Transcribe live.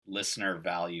listener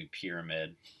value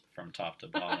pyramid from top to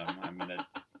bottom. I'm going to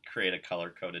create a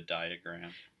color-coded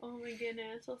diagram. Oh my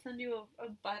goodness, I'll send you a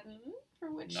button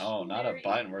for which... No, not a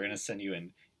button. We're going to send you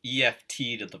an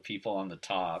EFT to the people on the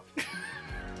top.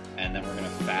 And then we're going to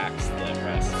fax the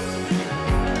rest.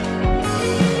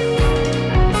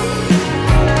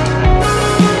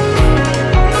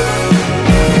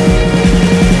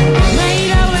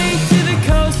 Made our way to the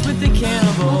coast with the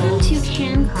cannibals. Welcome to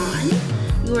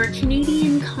CanCon, your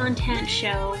Canadian content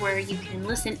show where you can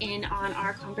listen in on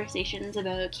our conversations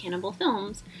about cannibal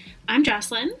films. I'm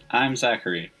Jocelyn. I'm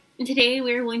Zachary. And today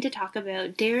we're going to talk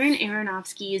about Darren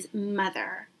Aronofsky's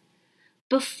Mother.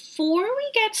 Before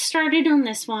we get started on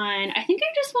this one, I think I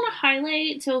just want to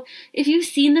highlight, so if you've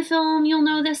seen the film, you'll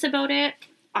know this about it,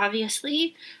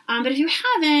 obviously. But if you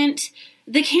haven't,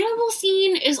 the cannibal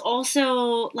scene is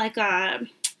also like an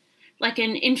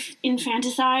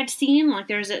infanticide scene. Like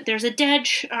there's a dead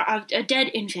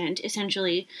infant,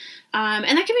 essentially,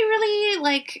 and that can be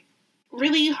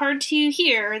really hard to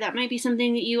hear. That might be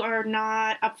something that you are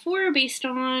not up for based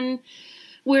on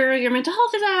where your mental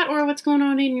health is at or what's going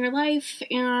on in your life.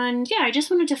 And yeah, I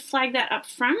just wanted to flag that up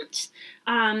front.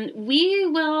 We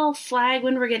will flag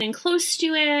when we're getting close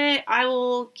to it. I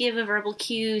will give a verbal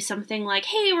cue, something like,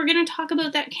 hey, we're going to talk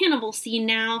about that cannibal scene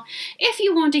now. If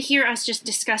you want to hear us just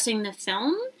discussing the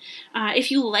film,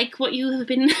 if you like what you have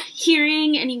been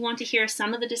hearing and you want to hear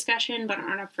some of the discussion but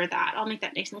aren't up for that, I'll make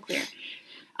that nice and clear.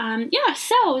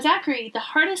 So Zachary, the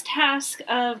hardest task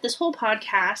of this whole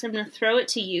podcast, I'm going to throw it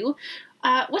to you.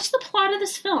 What's the plot of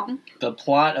this film? The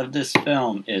plot of this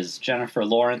film is Jennifer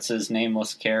Lawrence's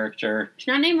nameless character. She's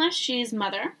not nameless, she's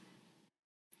Mother.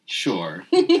 Sure,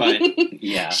 but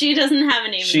yeah. She doesn't have a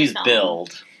name She's in the film.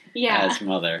 billed as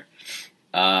Mother.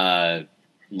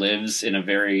 Lives in a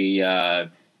very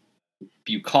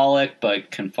bucolic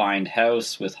but confined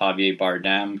house with Javier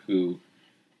Bardem, who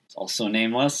is also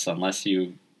nameless, unless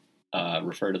you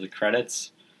refer to the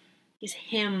credits. He's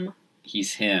him.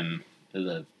 He's him.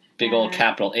 The big old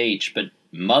capital H, but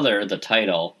Mother, the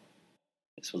title,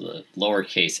 is with a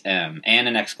lowercase m and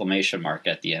an exclamation mark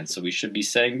at the end, so we should be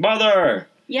saying Mother!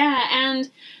 Yeah,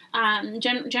 and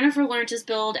Jennifer Lawrence is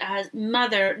billed as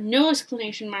Mother, no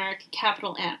exclamation mark,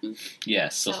 capital M.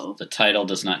 Yes, so the title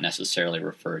does not necessarily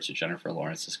refer to Jennifer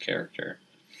Lawrence's character.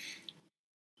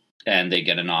 And they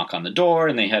get a knock on the door,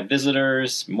 and they have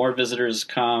visitors. More visitors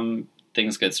come.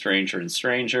 Things get stranger and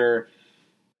stranger.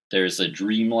 There's a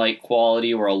dreamlike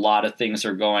quality where a lot of things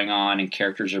are going on and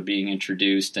characters are being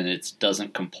introduced, and it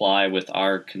doesn't comply with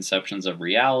our conceptions of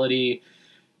reality.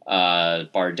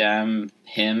 Bardem,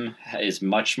 him, is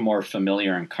much more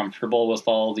familiar and comfortable with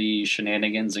all the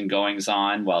shenanigans and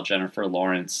goings-on, while Jennifer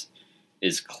Lawrence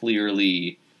is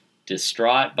clearly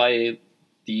distraught by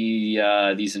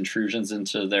these intrusions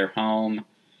into their home.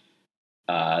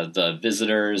 The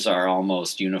visitors are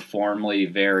almost uniformly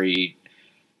very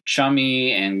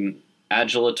chummy and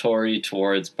adulatory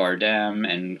towards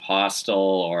Bardem and hostile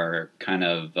or kind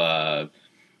of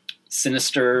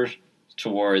sinister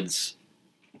towards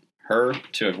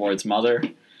Mother.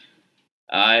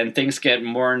 And things get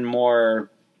more and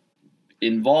more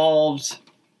involved.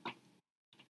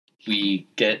 We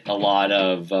get a lot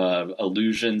of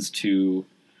allusions to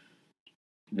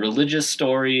religious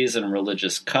stories and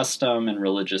religious custom and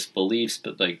religious beliefs,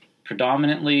 but like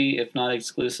predominantly, if not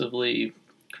exclusively,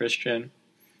 Christian.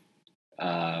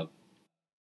 And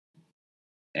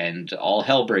all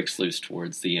hell breaks loose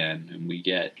towards the end, and we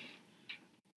get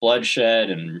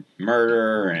bloodshed and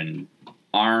murder and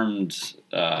armed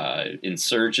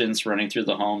insurgents running through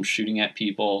the home, shooting at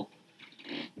people.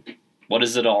 What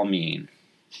does it all mean?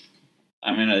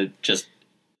 I'm going to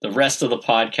the rest of the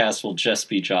podcast will just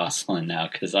be Jocelyn now,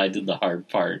 because I did the hard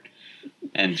part,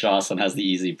 and Jocelyn has the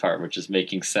easy part, which is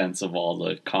making sense of all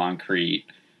the concrete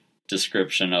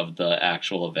description of the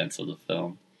actual events of the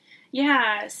film.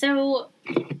 Yeah, so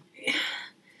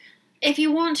if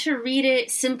you want to read it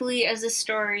simply as a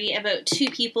story about two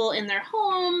people in their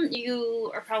home, you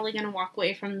are probably going to walk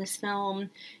away from this film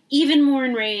even more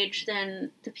enraged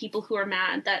than the people who are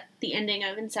mad that the ending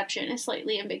of Inception is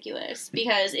slightly ambiguous,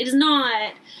 because it is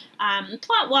not,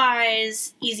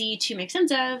 plot-wise, easy to make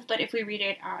sense of, but if we read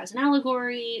it as an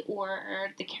allegory, or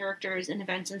the characters and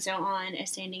events and so on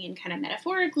as standing in kind of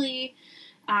metaphorically,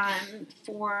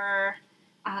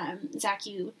 Zach,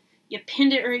 you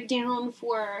pinned it right down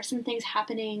for some things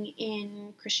happening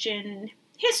in Christian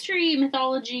history,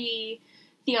 mythology,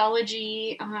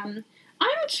 theology. I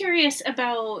am curious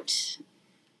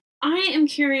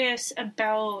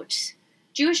about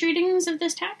Jewish readings of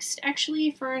this text,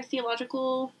 actually, for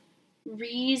theological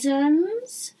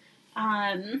reasons.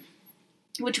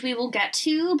 which we will get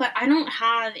to, but I don't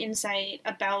have insight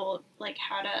about like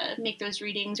how to make those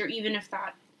readings, or even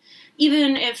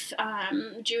if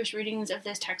Jewish readings of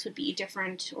this text would be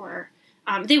different, or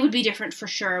they would be different for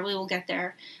sure. We will get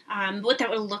there. What that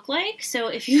would look like. So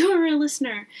if you are a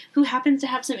listener who happens to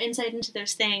have some insight into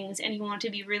those things and you want to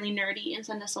be really nerdy and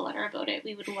send us a letter about it,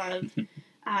 we would love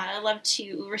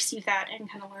to receive that and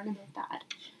kind of learn about that.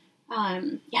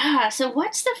 So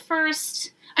what's the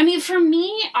first... I mean, for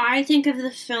me, I think of the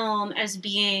film as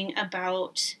being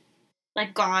about,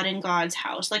 like, God and God's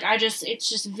house. Like, it's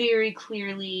just very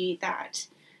clearly that,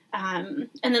 and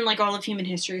then, like, all of human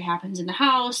history happens in the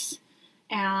house,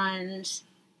 and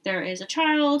there is a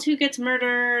child who gets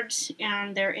murdered,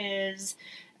 and there is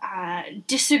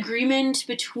disagreement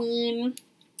between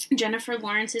Jennifer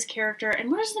Lawrence's character,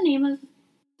 and what is the name of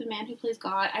the man who plays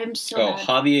God? I'm so bad.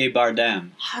 Javier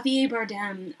Bardem. Javier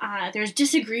Bardem. There's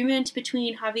disagreement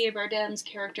between Javier Bardem's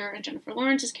character and Jennifer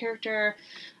Lawrence's character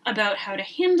about how to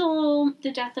handle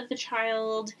the death of the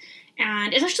child.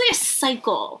 And it's actually a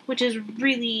cycle, which is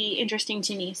really interesting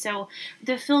to me. So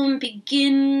the film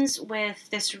begins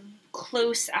with this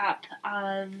close-up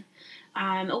of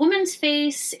a woman's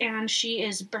face, and she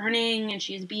is burning, and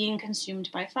she is being consumed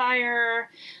by fire.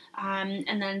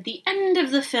 And then the end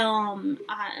of the film,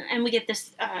 and we get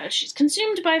this, she's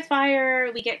consumed by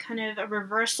fire, we get kind of a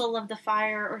reversal of the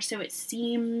fire, or so it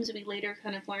seems. We later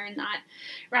kind of learn that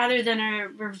rather than a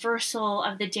reversal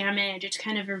of the damage, it's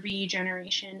kind of a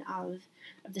regeneration of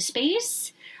the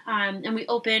space. And we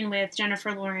open with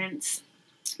Jennifer Lawrence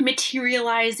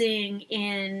materializing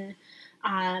in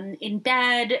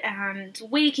bed and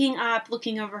waking up,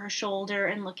 looking over her shoulder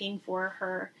and looking for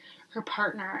her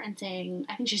partner and saying,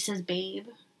 I think she says babe.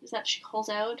 Is that she calls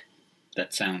out?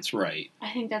 That sounds right.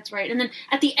 I think that's right. And then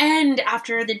at the end,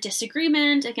 after the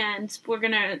disagreement, again, we're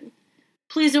gonna...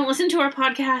 Please don't listen to our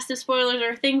podcast if spoilers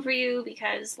are a thing for you,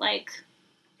 because, like,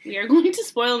 we are going to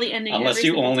spoil the ending Unless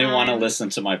you only want to listen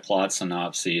to my plot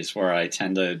synopses, where I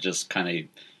tend to just kind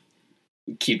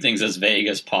of keep things as vague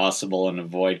as possible and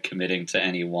avoid committing to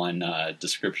any one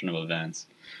description of events.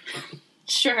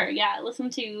 Sure, yeah. Listen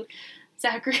to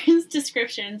Zachary's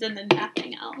descriptions and then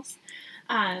nothing else.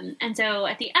 And so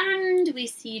at the end, we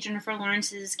see Jennifer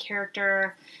Lawrence's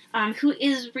character, who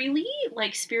is really,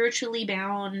 like, spiritually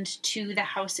bound to the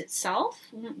house itself.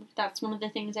 That's one of the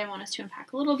things I want us to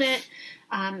unpack a little bit.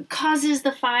 Causes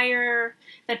the fire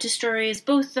that destroys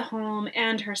both the home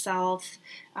and herself,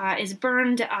 is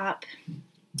burned up.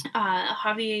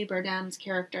 Javier Bardem's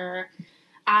character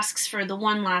asks for the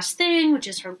one last thing, which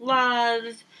is her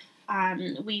love.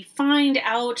 We find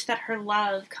out that her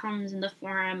love comes in the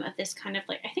form of this kind of,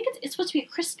 like, I think it's supposed to be a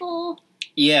crystal.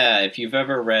 Yeah, if you've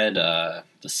ever read the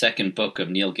second book of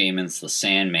Neil Gaiman's The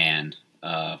Sandman,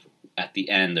 at the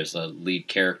end there's a lead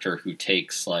character who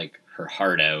takes, like, her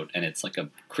heart out, and it's like a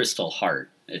crystal heart.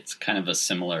 It's kind of a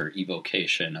similar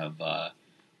evocation of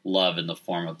love in the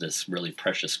form of this really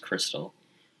precious crystal.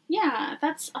 Yeah,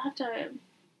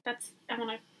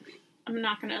 I'm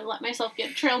not going to let myself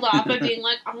get trailed off by being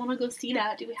like, I want to go see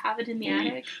that. Do we have it in the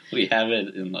attic? We have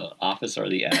it in the office or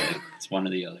the attic. It's one or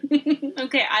the other.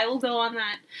 Okay, I will go on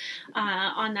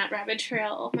that rabbit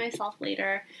trail myself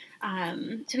later.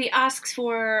 So he asks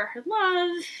for her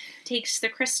love, takes the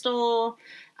crystal,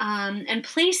 and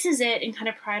places it in kind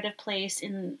of pride of place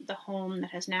in the home that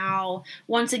has now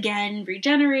once again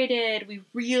regenerated. We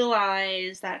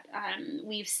realize that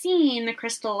we've seen the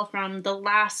crystal from the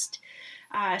last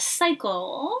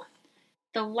cycle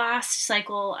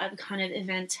of kind of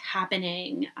events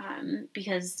happening,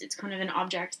 because it's kind of an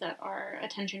object that our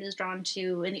attention is drawn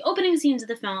to in the opening scenes of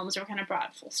the films. We're kind of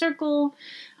brought full circle,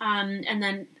 and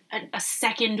then a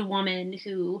second woman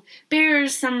who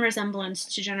bears some resemblance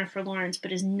to Jennifer Lawrence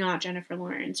but is not Jennifer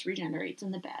Lawrence regenerates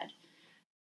in the bed.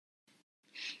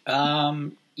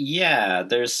 Yeah,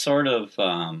 there's sort of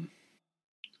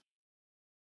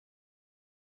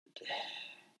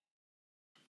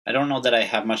I don't know that I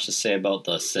have much to say about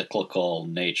the cyclical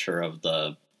nature of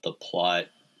the plot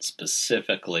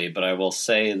specifically, but I will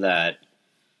say that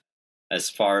as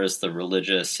far as the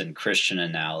religious and Christian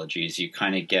analogies, you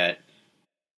kind of get...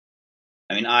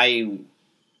 I mean, I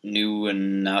knew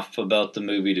enough about the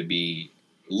movie to be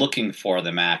looking for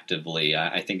them actively.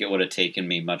 I think it would have taken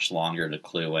me much longer to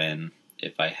clue in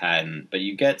if I hadn't. But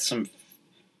you get some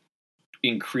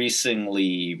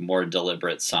increasingly more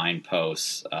deliberate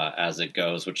signposts as it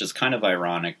goes, which is kind of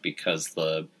ironic because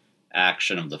the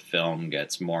action of the film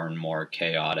gets more and more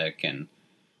chaotic and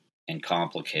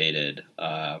complicated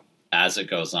as it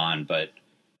goes on, but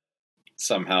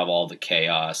somehow all the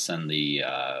chaos and the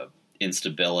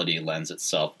instability lends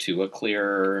itself to a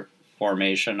clearer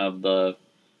formation of the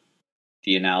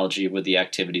the analogy with the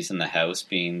activities in the house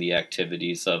being the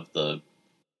activities of the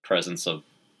presence of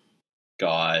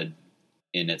God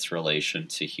in its relation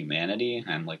to humanity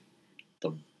and like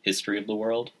the history of the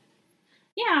world.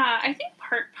 Yeah, I think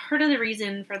part of the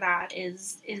reason for that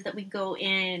is that we go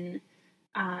in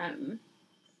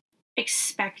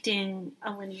expecting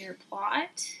a linear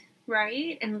plot,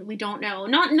 right? And we don't know.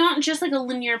 Not just like a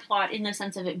linear plot in the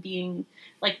sense of it being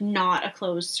like not a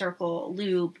closed circle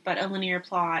loop, but a linear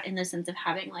plot in the sense of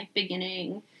having like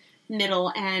beginning,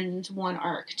 middle, end, one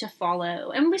arc to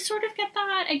follow. And we sort of get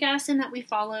that, I guess, in that we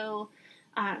follow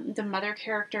the mother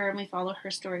character and we follow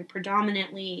her story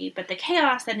predominantly, but the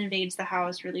chaos that invades the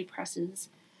house really presses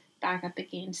back up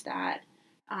against that.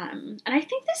 And I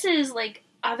think this is like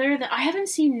other than I haven't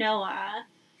seen Noah,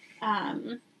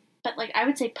 but like I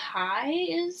would say Pi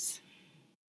is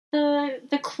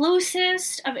the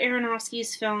closest of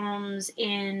Aronofsky's films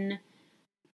in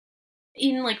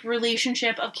like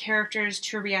relationship of characters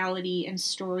to reality and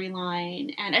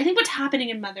storyline. And I think what's happening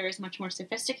in Mother is much more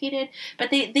sophisticated, but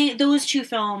they those two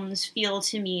films feel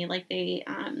to me like they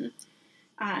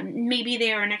maybe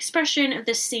they are an expression of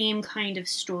the same kind of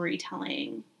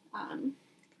storytelling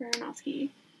for Aronofsky.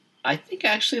 I think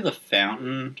actually The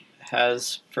Fountain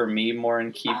has, for me, more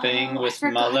in keeping with I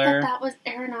forgot Mother. that was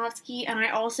Aronofsky, and I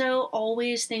also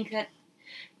always think that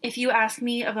if you ask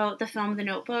me about the film The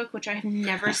Notebook, which I have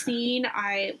never seen,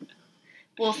 I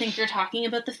will think you're talking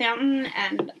about The Fountain,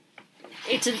 and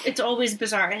it's always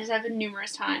bizarre. It has happened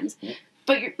numerous times.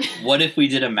 But what if we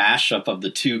did a mashup of the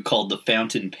two called The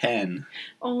Fountain Pen?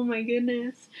 Oh my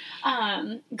goodness.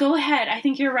 Go ahead. I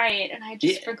think you're right, and I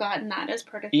just forgotten that as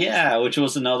part of this. Yeah, which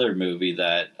was another movie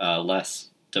that less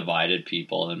divided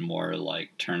people and more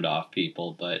like turned off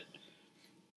people, but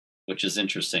which is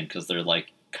interesting because they're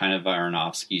like kind of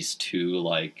Aronofsky's two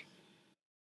like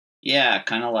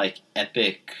kind of like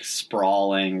epic,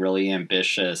 sprawling, really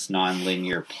ambitious,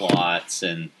 non-linear plots,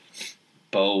 and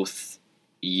both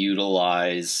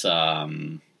utilize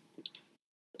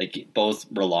like both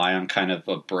rely on kind of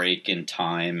a break in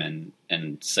time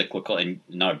and cyclical, and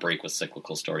not a break with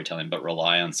cyclical storytelling, but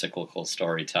rely on cyclical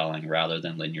storytelling rather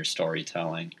than linear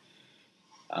storytelling.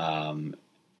 And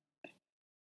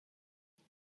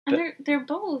they're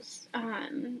both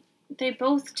they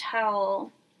both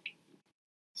tell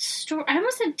I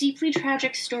almost said deeply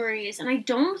tragic stories, and I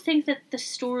don't think that the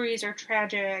stories are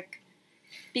tragic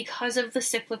because of the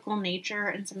cyclical nature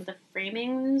and some of the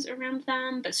framings around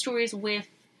them, but stories with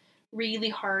really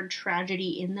hard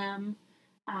tragedy in them.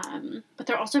 But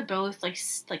they're also both like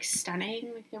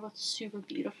stunning. Like they're both super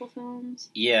beautiful films.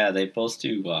 Yeah, they both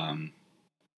do.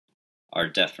 Are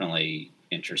definitely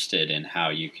interested in how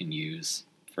you can use,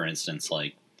 for instance,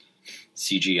 like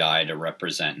CGI to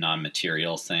represent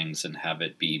non-material things and have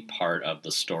it be part of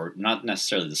the story, not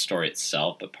necessarily the story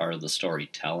itself, but part of the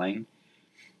storytelling.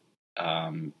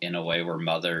 In a way where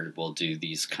Mother will do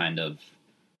these kind of,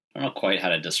 I don't know quite how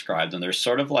to describe them. They're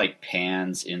sort of like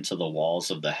pans into the walls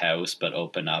of the house, but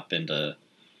open up into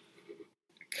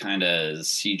kind of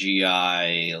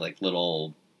CGI, like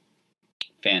little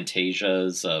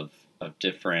fantasias of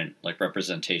different like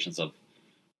representations of,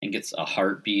 I think it's a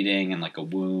heart beating and like a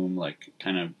womb, like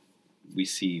kind of we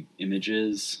see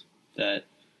images that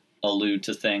allude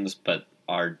to things, but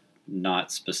are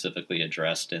not specifically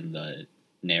addressed in the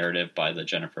narrative by the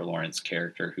Jennifer Lawrence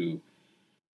character, who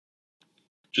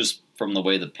just from the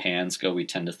way the pans go, we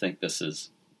tend to think this is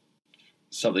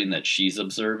something that she's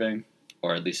observing,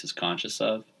 or at least is conscious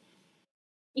of.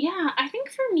 Yeah, I think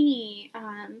for me,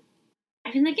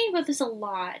 I've been thinking about this a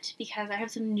lot because I have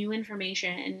some new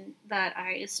information that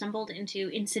I stumbled into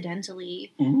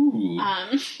incidentally. Ooh.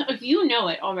 You know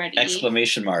it already.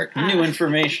 Exclamation mark. New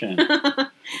information.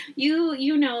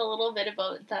 You know a little bit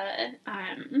about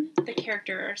the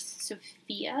character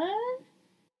Sophia?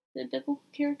 The biblical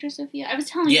character Sophia? I was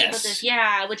telling you about this.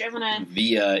 Yeah, which I want to...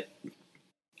 Via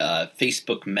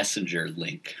Facebook Messenger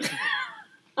link.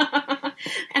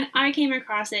 And I came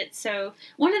across it. So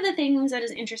one of the things that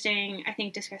is interesting, I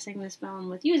think, discussing this film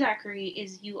with you, Zachary,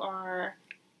 is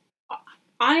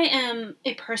I am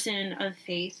a person of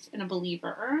faith and a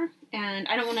believer, and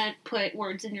I don't want to put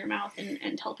words in your mouth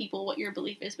and tell people what your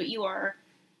belief is, but you are.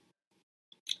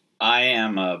 I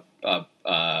am a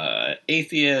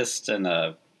atheist and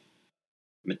a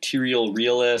material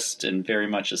realist and very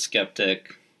much a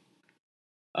skeptic,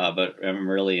 but I'm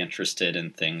really interested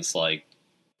in things like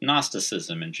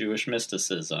Gnosticism and Jewish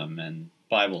mysticism and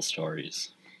Bible stories.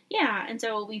 Yeah, and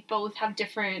so we both have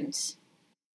different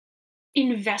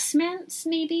investments,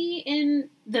 maybe, in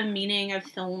the meaning of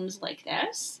films like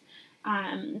this,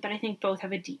 but I think both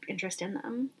have a deep interest in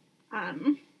them.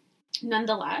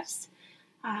 Nonetheless,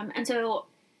 And so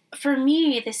for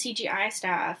me, the CGI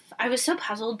stuff, I was so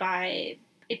puzzled by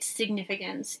its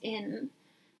significance in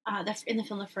the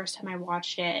film the first time I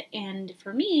watched it. And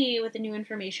for me, with the new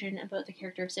information about the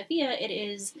character of Sophia, it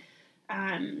is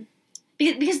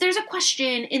because there's a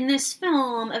question in this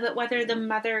film about whether the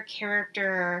mother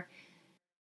character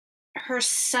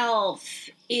herself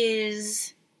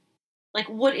is, like,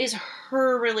 what is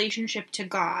her relationship to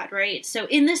God, right? So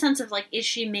in the sense of, like, is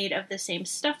she made of the same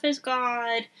stuff as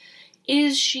God?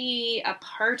 Is she a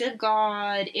part of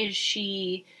God? Is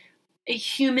she a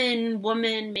human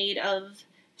woman made of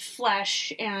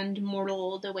flesh and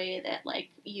mortal the way that, like,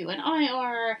 you and I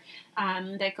are?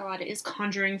 That God is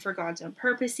conjuring for God's own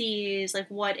purposes? Like,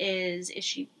 what does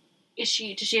she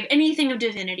have anything of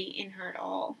divinity in her at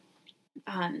all?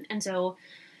 And so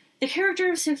the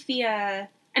character of Sophia,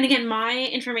 and again, my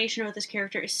information about this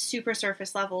character is super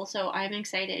surface level, so I'm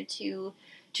excited to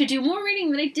do more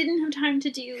reading that I didn't have time to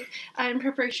do in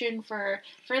preparation for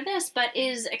this, but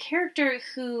is a character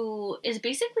who is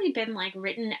basically been, like,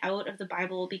 written out of the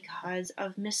Bible because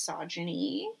of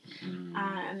misogyny,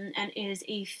 and is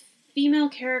a female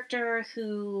character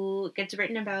who gets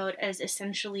written about as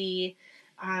essentially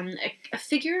a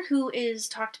figure who is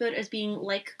talked about as being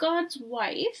like God's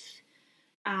wife,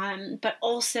 but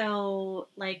also,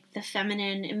 like, the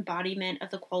feminine embodiment of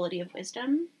the quality of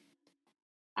wisdom.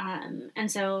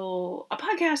 And so a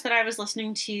podcast that I was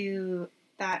listening to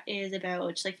that is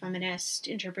about, like, feminist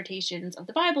interpretations of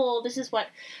the Bible, this is what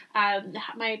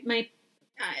my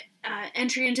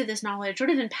entry into this knowledge, sort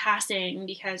of in passing,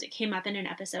 because it came up in an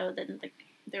episode that, like,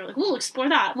 they were like, we'll explore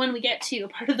that when we get to a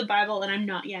part of the Bible, and I'm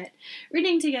not yet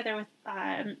reading together with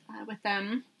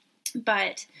them.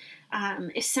 But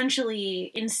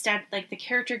essentially, instead, like, the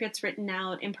character gets written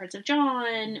out in parts of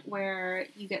John where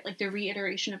you get, like, the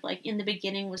reiteration of, like, in the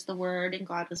beginning was the Word and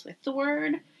God was with the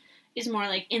Word, is more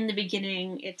like in the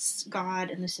beginning it's God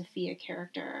and the Sophia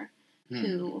character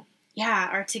who,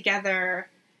 are together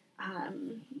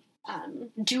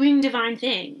doing divine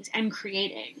things and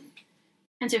creating.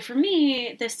 And so for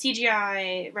me, the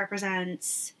CGI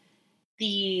represents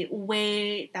the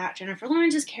way that Jennifer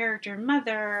Lawrence's character,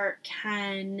 Mother,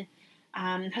 has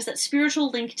that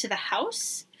spiritual link to the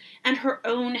house, and her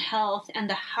own health and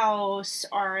the house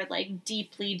are, like,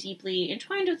 deeply, deeply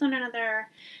entwined with one another,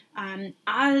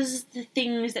 as the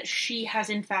things that she has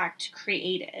in fact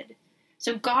created.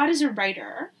 So God is a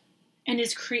writer and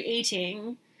is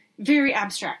creating very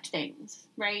abstract things,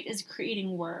 right? Is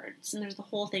creating words. And there's the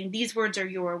whole thing, these words are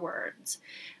your words,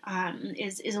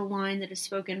 is a line that is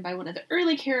spoken by one of the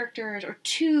early characters, or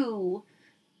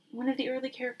one of the early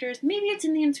characters, maybe it's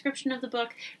in the inscription of the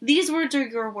book. These words are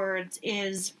your words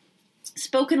is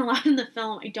spoken a lot in the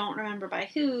film, I don't remember by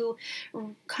who,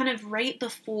 kind of right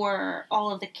before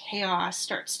all of the chaos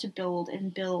starts to build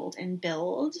and build and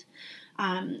build.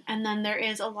 And then there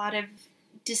is a lot of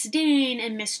disdain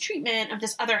and mistreatment of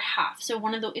this other half. So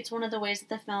it's one of the ways that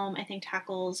the film, I think,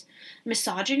 tackles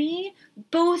misogyny,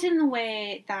 both in the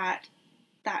way that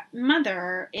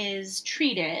Mother is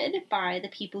treated by the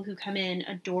people who come in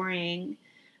adoring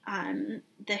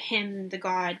the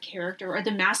God character, or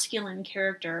the masculine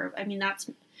character. I mean, that's,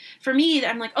 for me,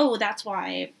 I'm like, oh, that's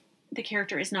why the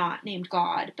character is not named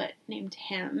God, but named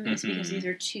him, is because these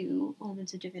are two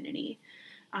elements of divinity.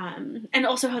 And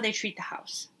also how they treat the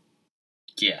house.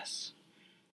 Yes.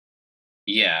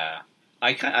 Yeah.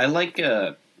 I like,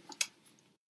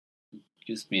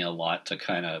 gives me a lot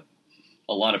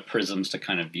of prisms to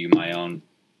kind of view my own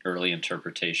early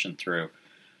interpretation through.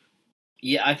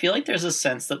 Yeah, I feel like there's a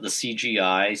sense that the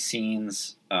CGI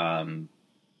scenes,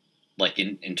 like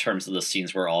in terms of the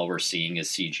scenes where all we're seeing is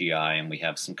CGI, and we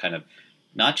have some kind of,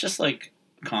 not just like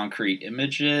concrete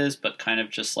images, but kind of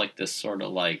just like this sort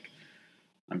of, like,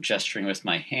 I'm gesturing with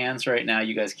my hands right now,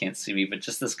 you guys can't see me, but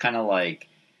just this kind of, like,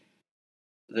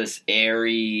 this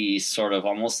airy sort of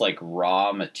almost like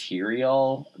raw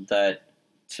material that,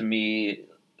 to me,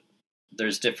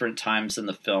 there's different times in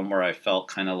the film where I felt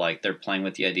kind of like they're playing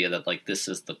with the idea that, like, this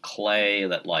is the clay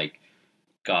that, like,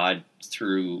 God,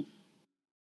 through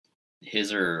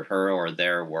his or her or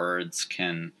their words,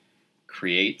 can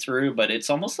create through, but it's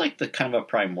almost like the kind of a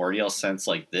primordial sense,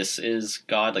 like, this is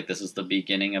God, like, this is the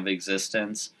beginning of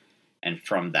existence, and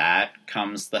from that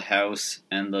comes the house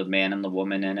and the man and the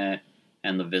woman in it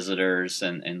and the visitors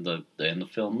and the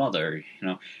film Mother,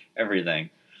 everything.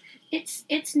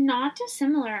 It's not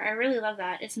dissimilar. I really love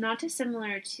that. It's not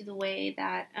dissimilar to the way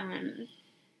that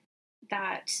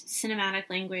that cinematic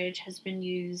language has been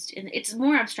used it's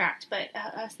more abstract, but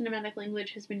cinematic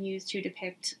language has been used to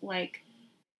depict like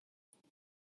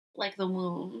the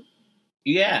womb.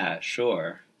 Yeah,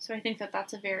 sure. So I think that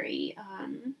that's a very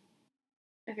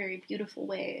beautiful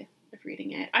way of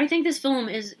reading it. I think this film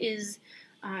is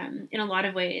in a lot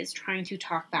of ways trying to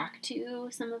talk back to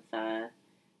some of the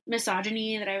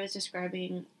misogyny that I was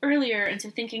describing earlier, and so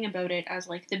thinking about it as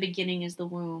like the beginning is the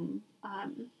womb,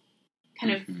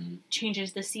 kind of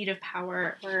changes the seat of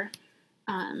power, or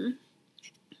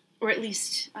at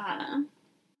least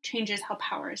changes how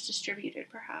power is distributed,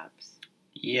 perhaps.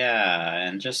 Yeah,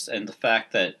 and the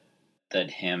fact that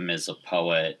him is a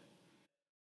poet,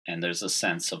 and there's a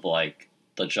sense of like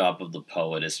the job of the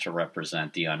poet is to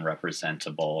represent the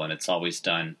unrepresentable, and it's always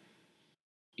done,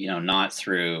 not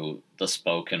through the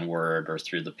spoken word or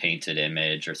through the painted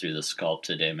image or through the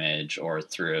sculpted image or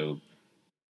through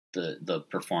the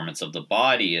performance of the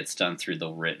body. It's done through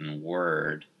the written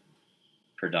word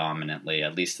predominantly,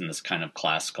 at least in this kind of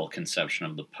classical conception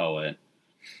of the poet.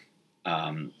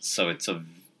 So it's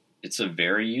a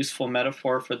very useful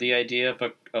metaphor for the idea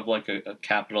of a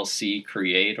capital C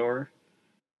creator,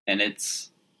 and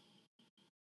it's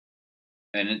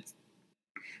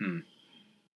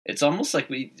almost like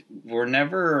we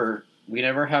never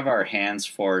have our hands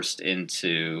forced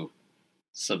into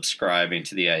subscribing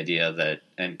to the idea that,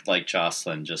 and like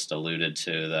Jocelyn just alluded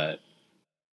to, that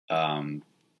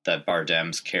that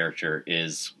Bardem's character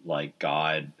is like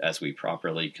God as we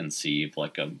properly conceive,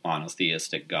 like a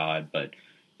monotheistic God, but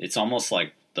it's almost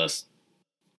like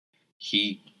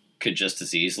he could just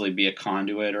as easily be a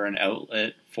conduit or an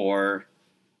outlet for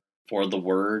the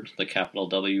word, the capital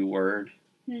W word,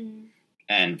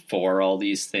 and for all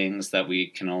these things that we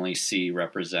can only see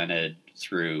represented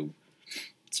through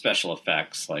special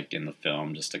effects, like in the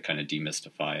film, just to kind of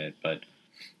demystify it. But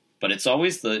it's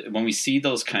always when we see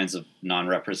those kinds of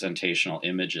non-representational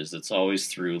images, it's always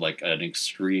through like an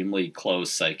extremely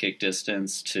close psychic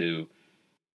distance to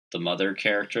the mother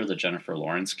character, the Jennifer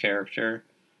Lawrence character,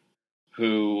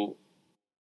 who,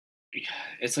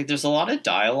 it's like there's a lot of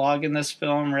dialogue in this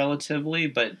film relatively,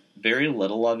 but very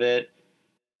little of it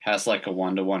has like a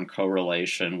one-to-one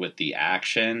correlation with the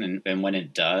action. And when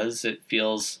it does, it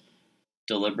feels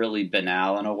deliberately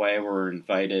banal in a way where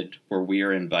we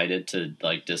are invited to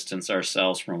like distance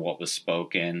ourselves from what was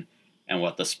spoken and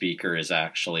what the speaker is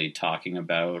actually talking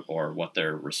about or what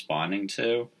they're responding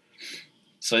to.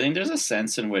 So I think there's a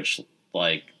sense in which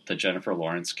like the Jennifer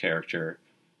Lawrence character,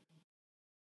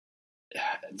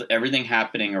 everything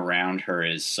happening around her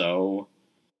is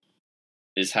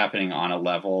happening on a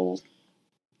level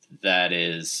that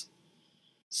is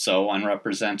so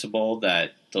unrepresentable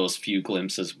that those few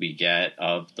glimpses we get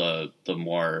of the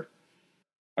more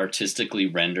artistically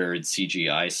rendered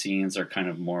CGI scenes are kind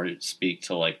of more speak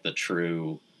to like the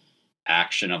true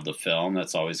action of the film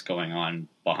that's always going on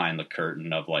behind the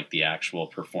curtain of like the actual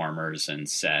performers and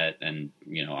set and,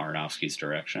 Aronofsky's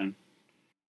direction.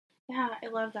 Yeah, I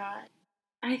love that.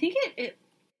 I think it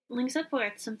links up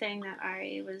with something that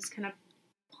I was kind of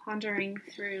pondering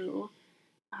through,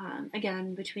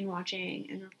 again, between watching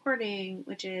and recording,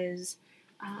 which is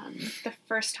the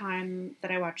first time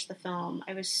that I watched the film,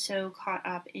 I was so caught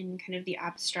up in kind of the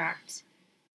abstract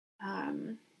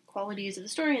qualities of the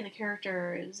story and the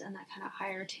characters and that kind of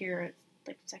higher tier,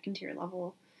 like second tier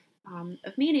level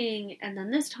of meaning. And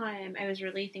then this time I was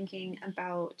really thinking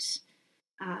about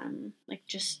like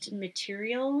just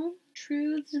material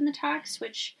truths in the text,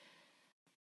 which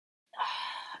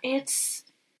it's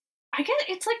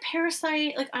like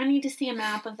Parasite. Like, I need to see a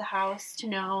map of the house to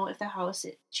know if the house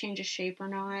it changes shape or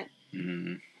not.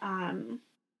 Mm-hmm.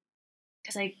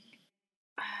 Because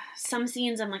some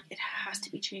scenes I'm like, it has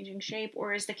to be changing shape,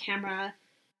 or is the camera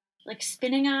like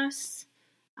spinning us?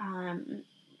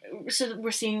 So that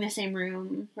we're seeing the same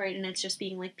room, right? And it's just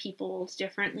being like peopled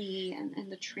differently,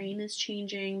 and the train is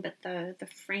changing, but the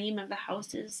frame of the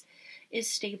house is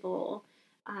stable.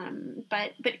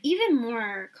 But even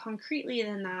more concretely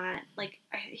than that, like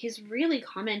he's really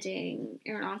commenting,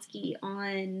 Aronofsky,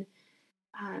 on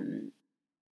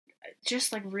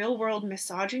just like real world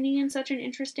misogyny in such an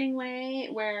interesting way,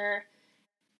 where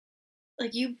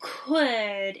like you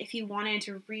could, if you wanted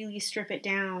to really strip it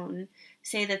down,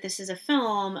 say that this is a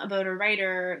film about a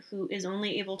writer who is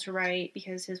only able to write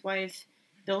because his wife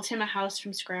built him a house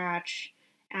from scratch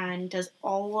and does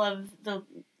all of the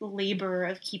labor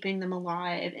of keeping them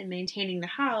alive and maintaining the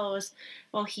house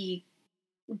while he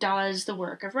does the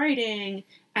work of writing,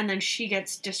 and then she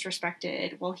gets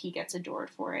disrespected while he gets adored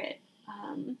for it.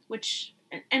 Which,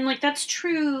 and like that's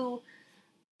true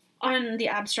on the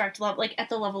abstract level, like at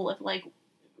the level of like,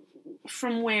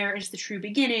 from where is the true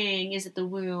beginning? Is it the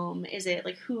womb? Is it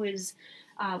like who is,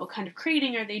 what kind of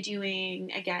creating are they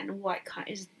doing? Again, what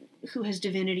kind who has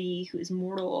divinity, who is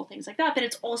mortal, things like that. But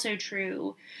it's also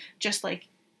true, just like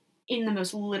in the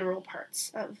most literal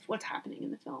parts of what's happening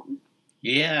in the film.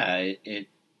 Yeah, it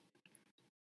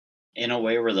in a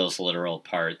way where those literal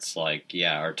parts, like,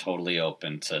 yeah, are totally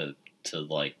open to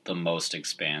like the most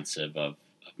expansive of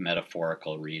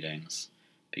metaphorical readings,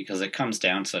 because it comes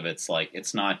down to, it's like,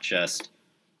 it's not just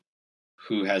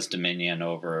who has dominion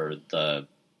over the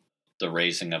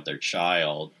raising of their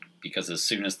child, because as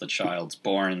soon as the child's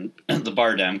born, the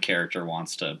Bardem character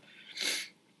wants to,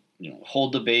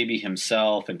 hold the baby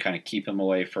himself and kind of keep him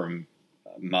away from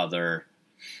mother,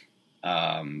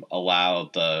 allow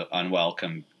the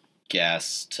unwelcome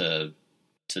guests to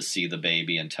see the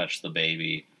baby and touch the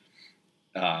baby.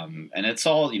 And it's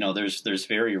all, there's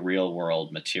very real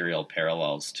world material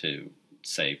parallels to,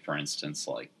 say, for instance,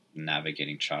 like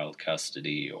navigating child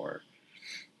custody, or,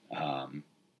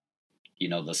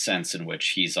 the sense in which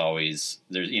he's always,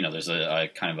 there's a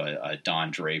kind of a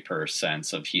Don Draper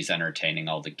sense of he's entertaining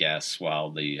all the guests while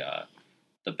the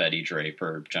Betty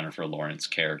Draper, Jennifer Lawrence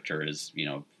character is,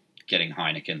 getting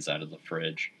Heinekens out of the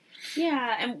fridge.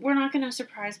 Yeah, and we're not going to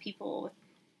surprise people with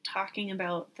talking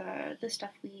about the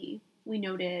stuff we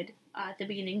noted at the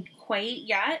beginning quite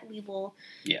yet. We will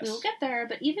get there,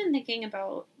 but even thinking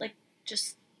about, like,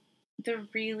 just the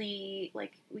really,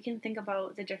 like, we can think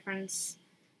about the difference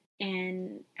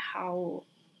in how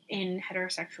in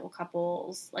heterosexual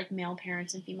couples, like, male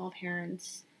parents and female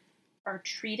parents are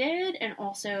treated, and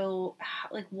also how,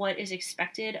 like, what is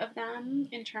expected of them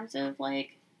in terms of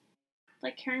like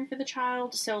caring for the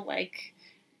child. So, like,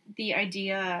 the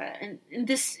idea, and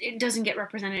this, it doesn't get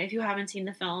represented if you haven't seen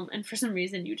the film, and for some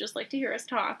reason you just like to hear us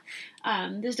talk.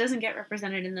 This doesn't get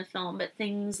represented in the film, but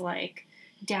things like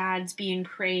dads being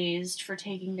praised for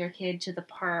taking their kid to the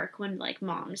park when, like,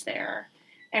 mom's there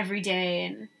every day,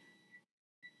 and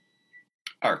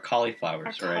our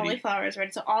cauliflowers ready.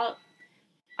 So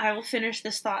I will finish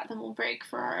this thought, then we'll break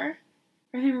for our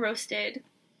roasted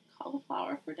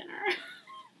cauliflower for dinner.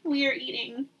 We are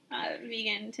eating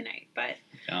vegan tonight, but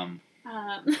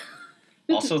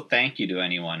also, thank you to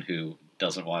anyone who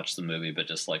doesn't watch the movie but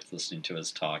just likes listening to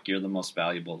us talk. You're the most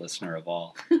valuable listener of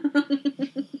all.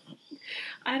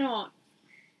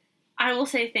 I will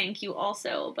say thank you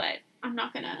also, but I'm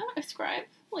not going to ascribe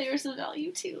layers of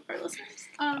value to our listeners.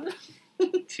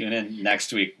 Tune in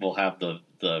next week. We'll have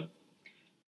the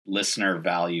listener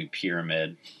value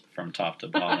pyramid from top to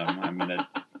bottom. I'm going to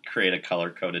create a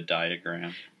color-coded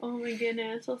diagram. Oh my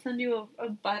goodness. I'll send you a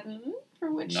button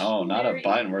for which... No, not a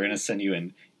button. We're going to send you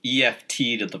an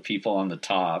EFT to the people on the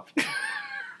top.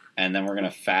 And then we're going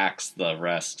to fax the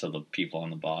rest to the people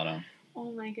on the bottom.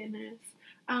 Oh my goodness.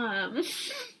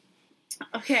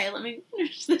 Okay, let me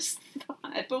finish this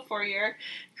thought before you're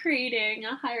creating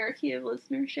a hierarchy of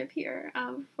listenership here,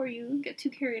 before you get too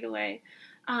carried away.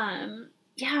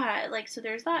 Yeah, like, so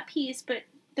there's that piece, but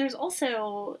there's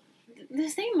also the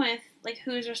same with, like,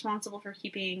 who is responsible for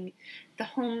keeping the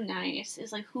home nice,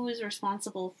 is, like, who is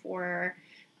responsible for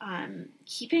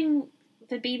keeping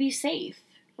the baby safe,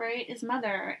 right? Is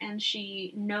mother, and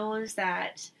she knows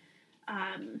that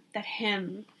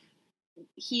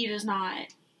he does not,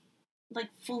 like,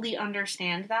 fully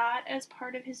understand that as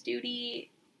part of his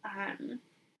duty,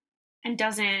 and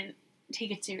doesn't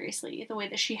take it seriously the way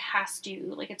that she has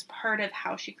to. Like, it's part of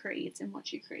how she creates and what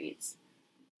she creates.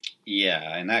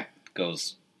 Yeah, and that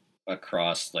goes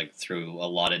across, like, through a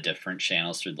lot of different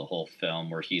channels through the whole film,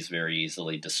 where he's very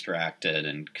easily distracted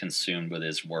and consumed with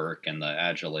his work and the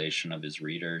adulation of his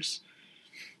readers.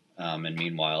 And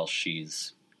meanwhile,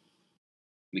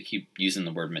 we keep using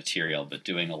the word material, but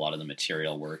doing a lot of the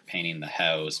material work, painting the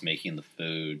house, making the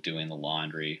food, doing the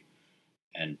laundry,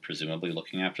 and presumably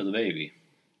looking after the baby.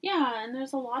 Yeah, and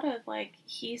there's a lot of, like,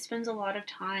 he spends a lot of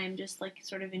time just, like,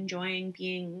 sort of enjoying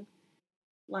being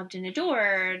loved and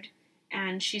adored,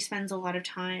 and she spends a lot of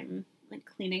time, like,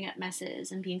 cleaning up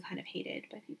messes and being kind of hated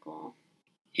by people.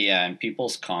 Yeah, and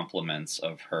people's compliments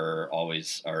of her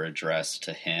always are addressed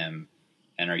to him,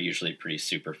 and are usually pretty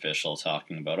superficial,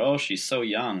 talking about, oh, she's so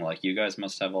young, like, you guys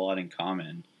must have a lot in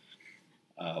common.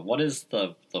 What does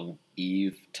the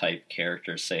Eve type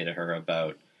character say to her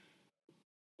about,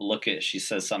 she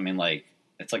says something like,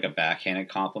 it's like a backhanded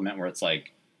compliment where it's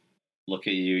like, look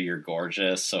at you, you're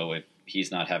gorgeous, so if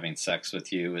he's not having sex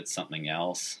with you, it's something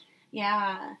else.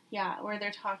 Yeah, where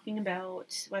they're talking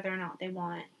about whether or not they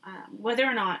want, whether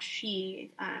or not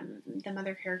she, the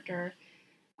mother character,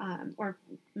 or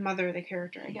mother, the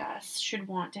character, I guess, should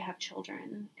want to have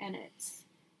children, and it's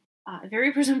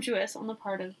very presumptuous on the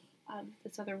part of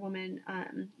this other woman.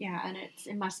 And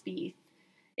it must be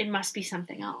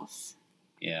something else.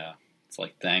 Yeah, it's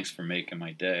like, thanks for making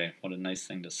my day. What a nice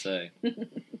thing to say.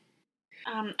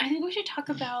 I think we should talk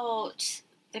about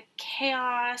the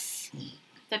chaos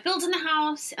that builds in the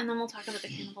house, and then we'll talk about the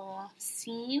cannibal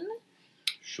scene.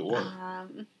 Sure.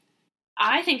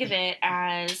 I think of it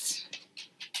as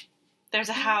there's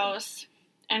a house,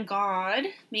 and God,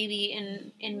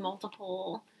 maybe in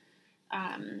multiple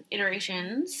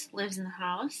iterations, lives in the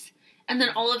house, and then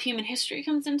all of human history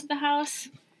comes into the house,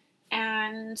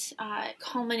 and it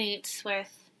culminates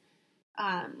with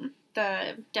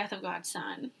the death of God's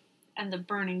Son and the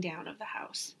burning down of the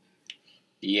house.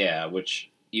 Yeah, which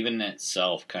even in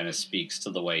itself kind of speaks to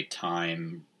the way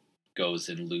time goes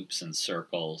in loops and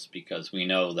circles, because we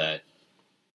know that,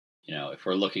 if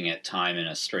we're looking at time in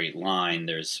a straight line,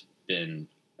 there's been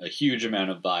a huge amount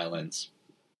of violence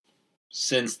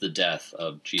since the death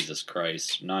of Jesus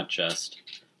Christ, not just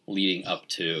leading up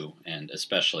to and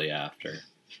especially after.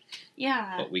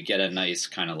 Yeah. But we get a nice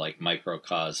kind of like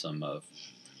microcosm of,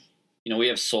 we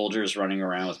have soldiers running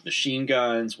around with machine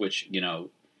guns, which,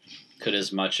 could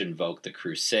as much invoke the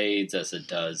Crusades as it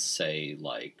does, say,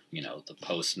 like, the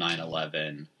post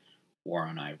 9/11 war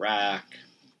on Iraq.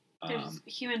 There's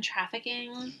human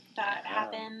trafficking that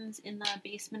happens in the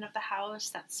basement of the house.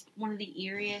 That's one of the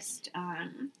eeriest,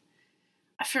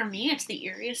 for me, it's the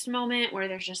eeriest moment where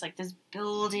there's just like this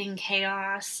building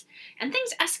chaos and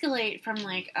things escalate from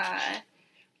like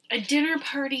a dinner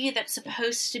party that's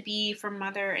supposed to be for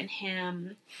Mother and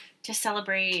him to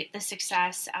celebrate the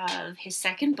success of his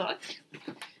second book,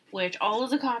 which all of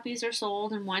the copies are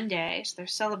sold in one day, so they're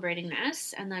celebrating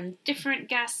this, and then different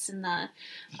guests in the,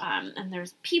 and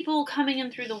there's people coming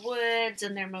in through the woods,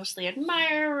 and they're mostly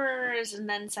admirers, and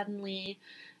then suddenly,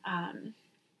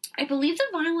 I believe the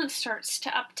violence starts to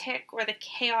uptick, or the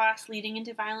chaos leading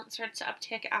into violence starts to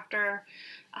uptick after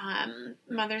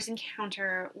Mother's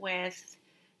encounter with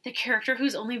the character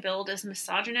whose only build is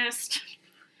misogynist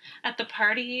at the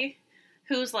party,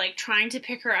 who's like trying to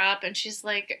pick her up, and he's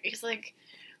like,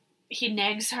 he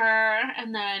negs her,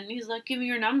 and then he's like, give me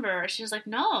your number. She's like,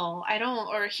 no, I don't,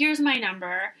 or here's my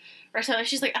number, or so.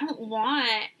 She's like, I don't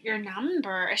want your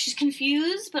number. She's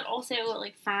confused, but also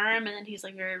like firm, and then he's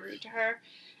like very rude to her,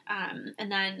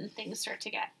 and then things start to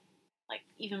get like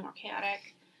even more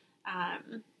chaotic.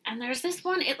 And there's this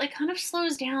one, it like kind of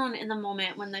slows down in the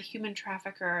moment when the human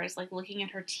trafficker is like looking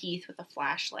at her teeth with a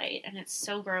flashlight, and it's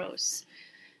so gross,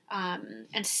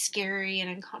 and scary and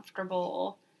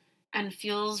uncomfortable, and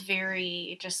feels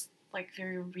very just like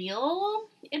very real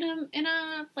in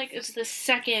a like it's the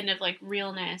second of like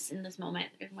realness in this moment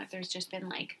in what there's just been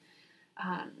like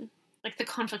the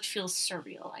conflict feels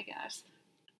surreal, I guess.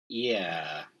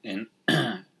 Yeah, and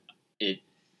it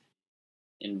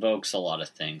invokes a lot of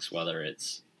things, whether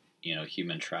it's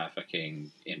human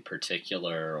trafficking in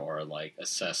particular, or like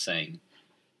assessing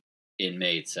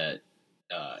inmates at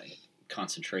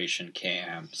concentration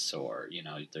camps, or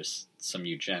there's some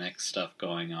eugenics stuff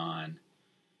going on.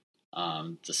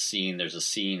 There's a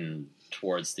scene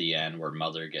towards the end where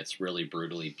Mother gets really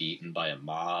brutally beaten by a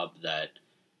mob that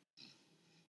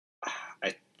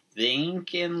I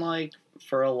think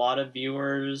for a lot of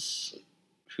viewers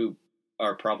who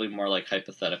are probably more like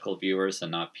hypothetical viewers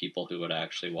and not people who would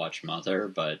actually watch Mother,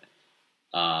 but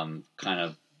kind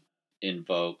of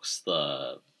invokes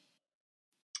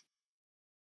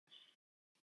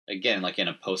again, like in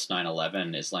a post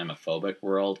 9/11 Islamophobic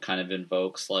world, kind of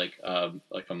invokes like a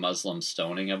Muslim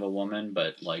stoning of a woman,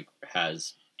 but like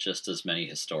has just as many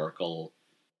historical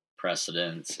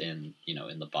precedents in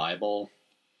the Bible.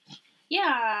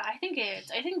 Yeah, I think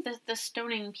the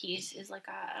stoning piece is like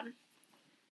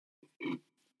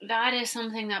that is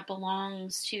something that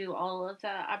belongs to all of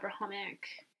the Abrahamic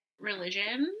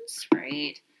religions,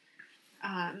 right?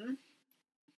 And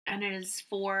it is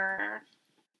for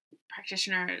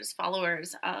practitioners,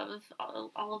 followers of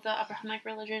all of the Abrahamic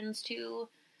religions to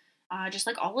just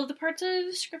like all of the parts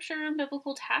of scripture and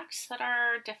biblical texts that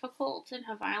are difficult and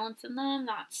have violence in them.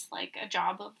 That's like a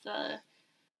job of the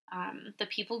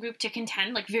people group to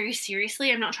contend like very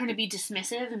seriously. I'm not trying to be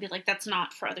dismissive and be like that's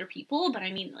not for other people, but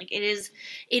I mean like it is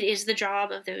the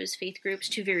job of those faith groups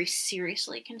to very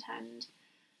seriously contend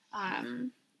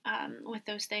with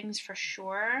those things for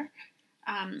sure.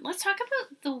 Let's talk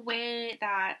about the way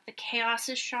that the chaos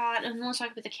is shot, and then let's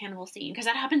talk about the cannibal scene, because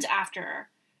that happens after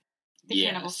the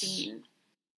cannibal scene.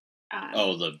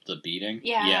 The beating?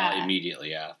 Yeah,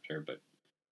 immediately after, but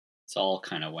it's all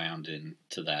kind of wound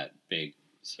into that big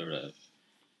sort of,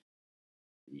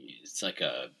 it's like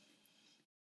a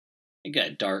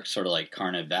dark sort of like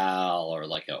carnival, or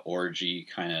like a orgy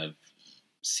kind of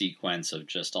sequence of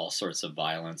just all sorts of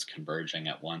violence converging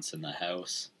at once in the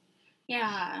house.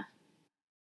 Yeah.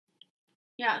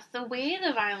 Yeah, the way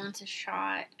the violence is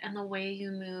shot and the way you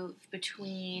move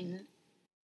between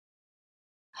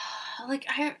like,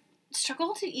 I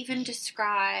struggle to even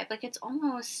describe, like, it's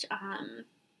almost,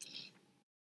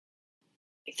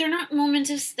 they're not moments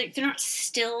of, like, they're not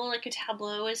still, like a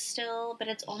tableau is still, but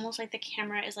it's almost like the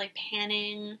camera is, like,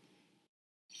 panning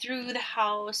through the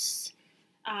house.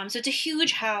 So it's a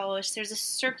huge house. There's a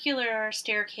circular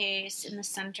staircase in the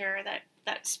center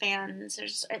that spans,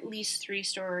 there's at least 3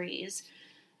 stories.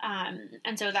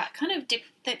 And so that kind of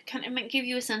might give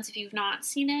you a sense, if you've not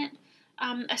seen it,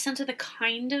 a sense of the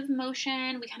kind of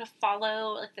motion. We kind of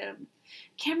follow, like, the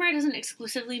camera doesn't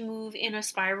exclusively move in a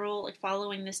spiral, like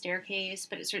following the staircase,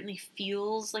 but it certainly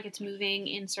feels like it's moving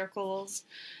in circles,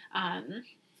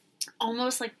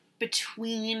 almost like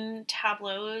between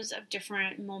tableaus of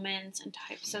different moments and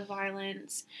types of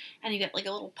violence, and you get like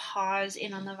a little pause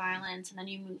in on the violence, and then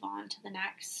you move on to the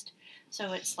next.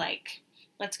 So it's like,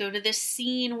 let's go to this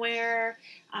scene where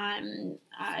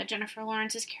Jennifer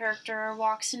Lawrence's character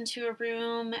walks into a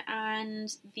room,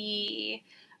 and the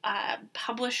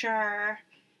publisher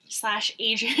 /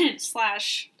 agent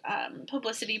 /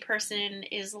 publicity person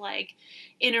is like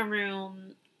in a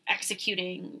room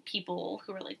executing people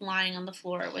who are like lying on the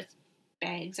floor with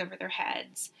bags over their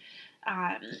heads.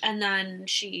 And then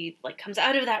she like comes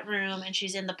out of that room, and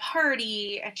she's in the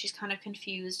party, and she's kind of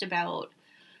confused about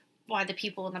why the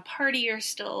people in the party are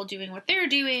still doing what they're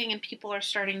doing, and people are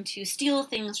starting to steal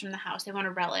things from the house. They want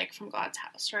a relic from God's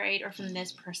house, right? Or from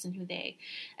this person who they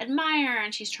admire,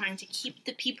 and she's trying to keep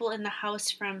the people in the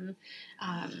house from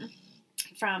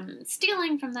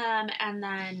stealing from them, and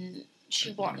then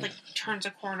she turns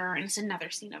a corner, and it's another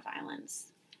scene of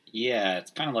violence. Yeah,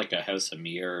 it's kind of like a House of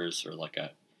Mirrors, or like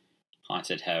a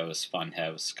haunted house, fun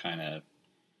house kind of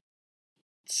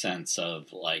sense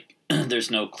of like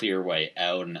there's no clear way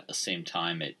out, and at the same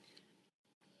time it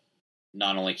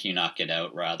not only can you not get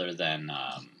out, rather than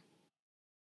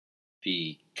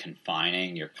be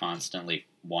confining, you're constantly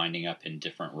winding up in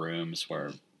different rooms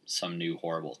where some new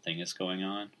horrible thing is going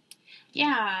on.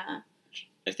 Yeah.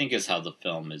 I think is how the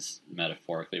film is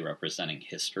metaphorically representing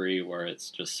history, where it's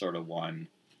just sort of one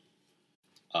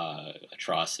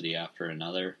atrocity after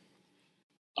another,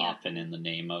 often in the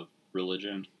name of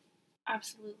religion.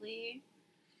 Absolutely.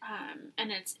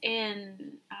 And it's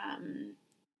in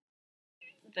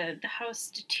the house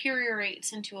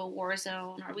deteriorates into a war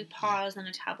zone, or we pause on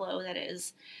a tableau that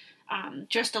is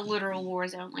just a literal war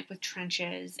zone, like with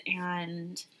trenches,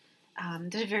 and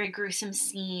there's a very gruesome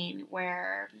scene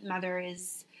where Mother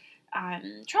is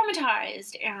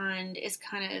traumatized and is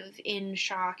kind of in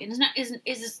shock, and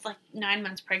is like 9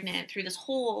 months pregnant through this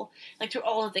whole, like through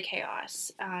all of the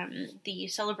chaos. The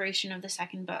celebration of the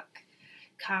second book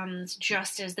comes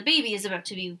just as the baby is about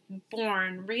to be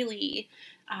born. Really,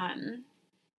 man,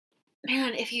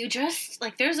 if you just,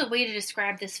 like, there's a way to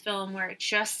describe this film where it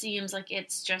just seems like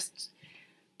it's just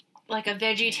like a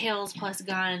Veggie Tales plus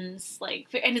guns, like,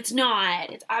 and it's not.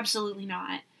 It's absolutely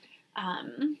not.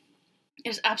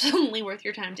 It's absolutely worth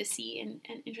your time to see, and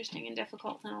interesting and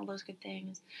difficult and all those good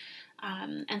things.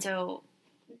 And so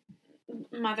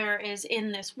Mother is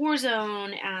in this war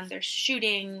zone, and there's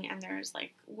shooting, and there's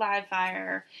like live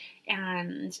fire,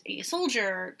 and a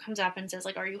soldier comes up and says,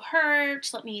 like, "Are you hurt?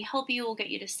 Let me help you. We'll get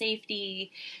you to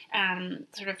safety."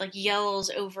 Sort of like yells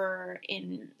over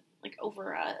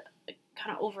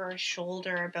a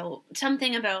shoulder about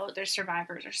something about their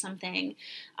survivors or something,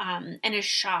 and is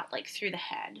shot like through the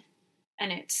head,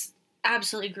 and it's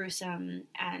absolutely gruesome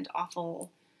and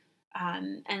awful.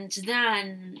 And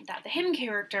then the him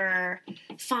character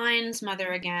finds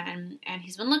Mother again, and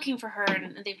he's been looking for her,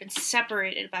 and they've been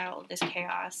separated by all of this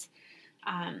chaos.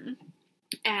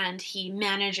 And he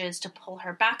manages to pull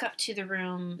her back up to the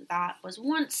room that was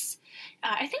once,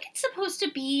 I think it's supposed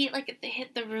to be like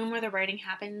the room where the writing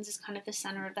happens is kind of the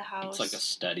center of the house. It's like a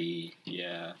study,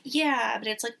 yeah. Yeah, but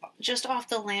it's like just off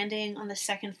the landing on the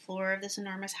second floor of this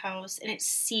enormous house, and it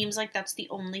seems like that's the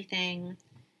only thing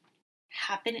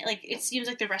happening. Like, it seems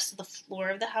like the rest of the floor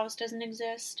of the house doesn't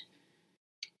exist.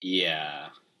 Yeah.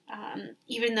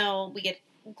 Even though we get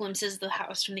glimpses of the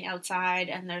house from the outside,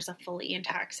 and there's a fully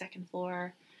intact second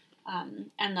floor, and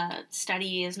the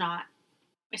study is not,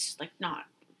 it's just like not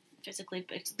physically,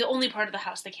 but it's the only part of the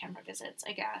house the camera visits,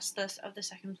 I guess, of the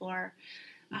second floor.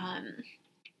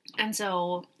 And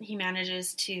so he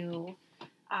manages to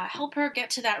help her get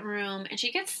to that room, and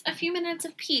she gets a few minutes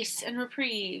of peace and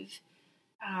reprieve,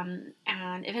 and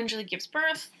eventually gives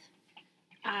birth.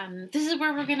 This is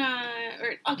where we're gonna,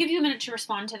 or I'll give you a minute to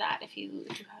respond to that if you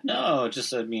have. No,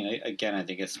 just, I mean, again, I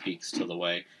think it speaks to the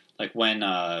way, like, when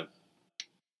the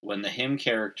him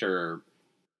character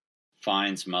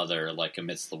finds Mother, like,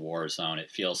 amidst the war zone, it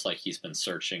feels like he's been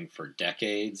searching for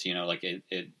decades, you know, like,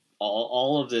 it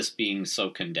all of this being so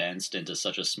condensed into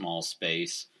such a small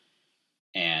space,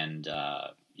 and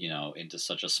into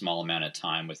such a small amount of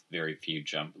time with very few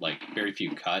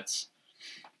cuts,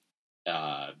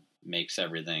 makes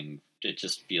everything. It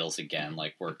just feels again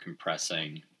like we're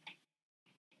compressing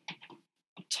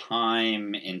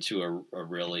time into a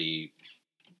really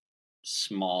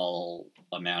small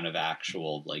amount of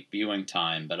actual viewing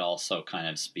time, but also kind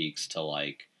of speaks to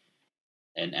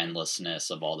an endlessness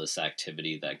of all this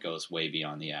activity that goes way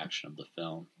beyond the action of the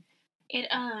film. It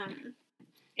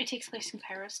takes place in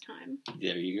Kairos time.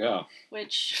 There you go.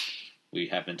 Which we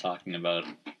have been talking about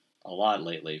a lot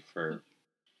lately for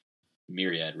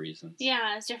myriad reasons.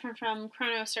 Yeah, it's different from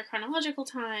Chronos or chronological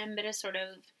time, but it's sort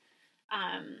of,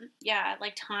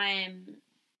 time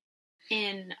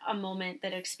in a moment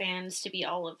that expands to be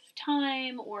all of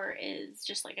time, or is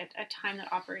just a time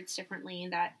that operates differently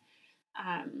that,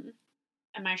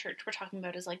 in my church we're talking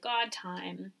about as God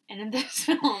time, and in this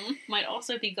film might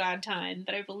also be God time,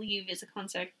 that I believe is a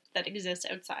concept that exists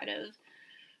outside of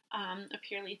a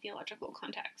purely theological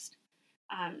context.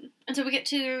 And so we get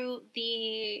to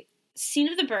the scene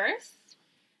of the birth,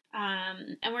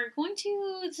 and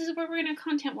this is where we're going to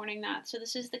content warning that. So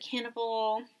this is the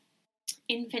cannibal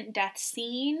infant death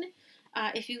scene.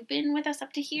 If you've been with us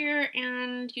up to here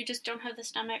and you just don't have the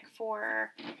stomach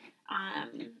for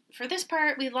this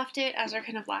part, we left it as our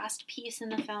kind of last piece in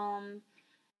the film,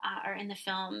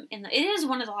 it is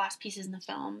one of the last pieces in the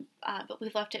film, but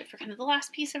we've left it for kind of the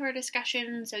last piece of our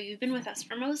discussion. So you've been with us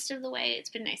for most of the way. It's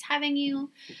been nice having you.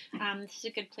 This is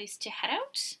a good place to head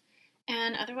out.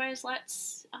 And otherwise,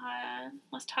 let's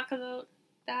talk about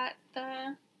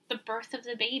the birth of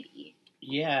the baby.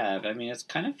 Yeah, I mean, it's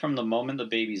kind of from the moment the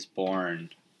baby's born,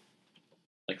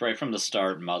 right from the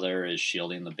start, mother is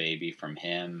shielding the baby from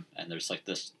him, and there's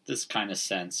this kind of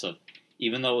sense of,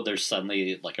 even though there's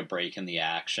suddenly a break in the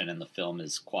action and the film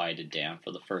is quieted down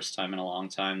for the first time in a long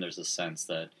time, there's a sense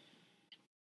that,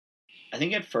 I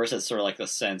think at first it's sort of the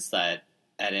sense that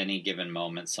at any given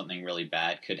moment something really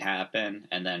bad could happen,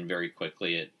 and then very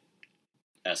quickly it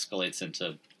escalates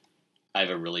into, I have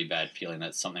a really bad feeling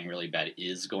that something really bad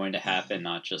is going to happen,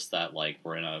 not just that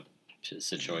we're in a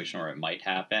situation where it might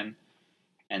happen.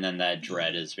 And then that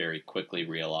dread is very quickly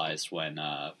realized when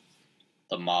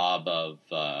the mob of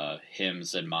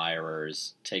him's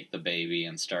admirers take the baby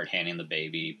and start handing the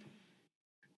baby,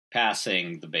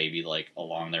 passing the baby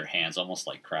along their hands, almost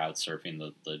like crowd surfing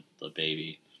the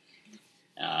baby.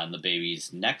 And the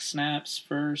baby's neck snaps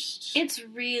first. It's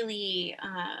really,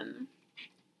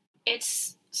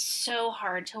 it's so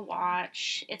hard to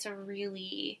watch. It's a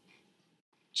really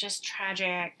just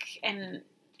tragic, and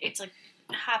it's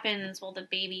happens while the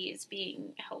baby is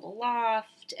being held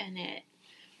aloft, and it,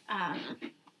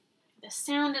 the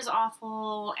sound is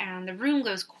awful, and the room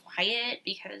goes quiet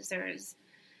because there's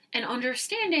an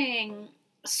understanding,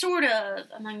 sort of,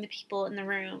 among the people in the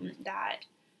room that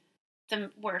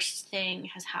the worst thing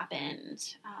has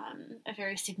happened. A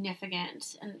very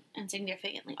significant and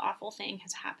significantly awful thing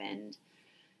has happened.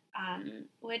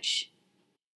 Which,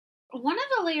 one of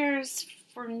the layers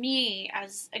for me,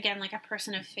 as, again, a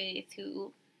person of faith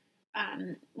who,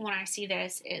 when I see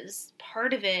this, is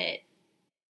part of it,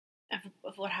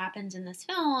 of what happens in this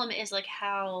film, is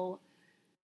how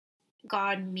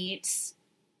God meets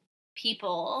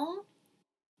people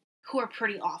who are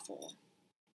pretty awful,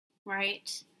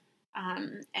 right?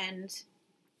 And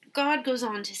God goes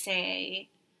on to say,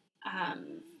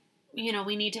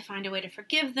 we need to find a way to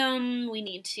forgive them. We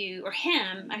need to, or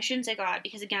him, I shouldn't say God,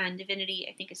 because again, divinity,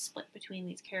 I think, is split between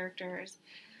these characters,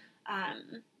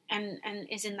 and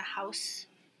is in the house,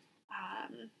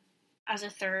 as a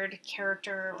third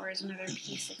character, or as another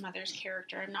piece of Mother's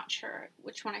character. I'm not sure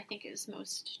which one I think is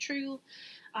most true.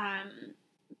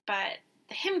 But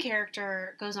the him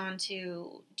character goes on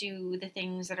to do the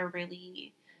things that are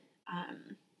really,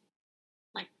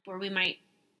 where we might,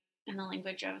 in the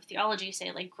language of theology,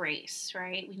 say grace,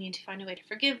 right? We need to find a way to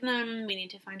forgive them. We need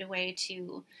to find a way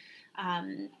to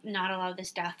not allow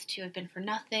this death to have been for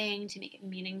nothing, to make it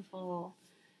meaningful.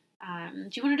 Do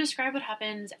you want to describe what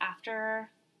happens after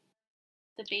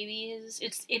the babies?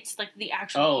 It's the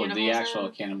actual cannibalism. The actual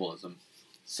cannibalism.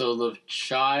 So the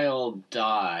child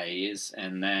dies,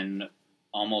 and then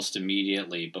almost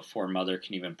immediately, before mother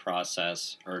can even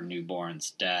process her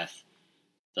newborn's death,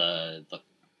 the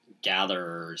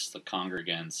gatherers, the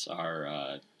congregants,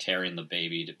 are tearing the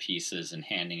baby to pieces and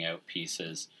handing out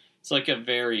pieces. It's a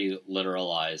very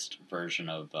literalized version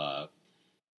of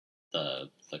the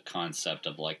concept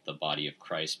of the body of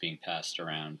Christ being passed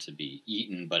around to be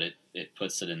eaten, but it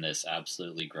puts it in this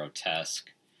absolutely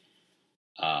grotesque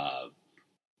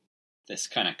this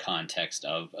kind of context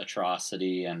of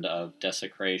atrocity and of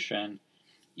desecration,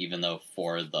 even though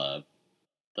for the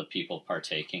people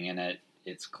partaking in it,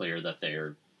 it's clear that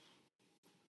they're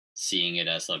seeing it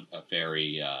as a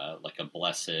very, like a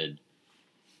blessed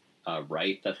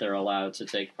right that they're allowed to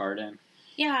take part in.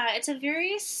 Yeah, it's a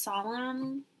very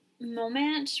solemn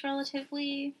moment,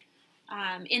 relatively,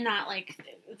 in that, like,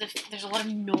 there's a lot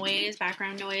of noise,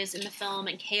 background noise in the film,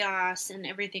 and chaos, and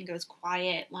everything goes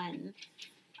quiet when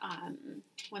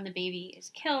the baby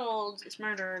is killed, is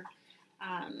murdered,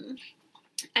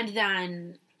 and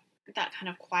then that kind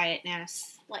of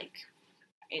quietness, like,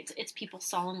 it's people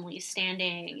solemnly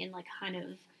standing in, like, kind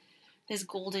of this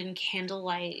golden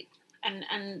candlelight,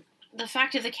 and the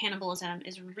fact of the cannibalism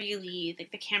is really,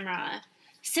 like, the camera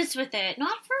sits with it,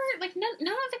 not for, like, none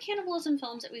of the cannibalism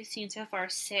films that we've seen so far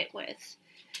sit with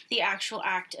the actual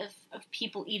act of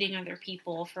people eating other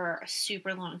people for a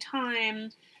super long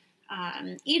time.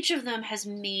 Each of them has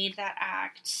made that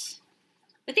act,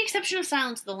 with the exception of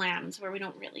Silence of the Lambs, where we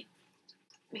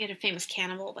get a famous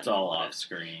cannibal, but it's all off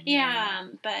screen. Yeah,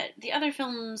 but the other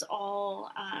films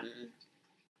all,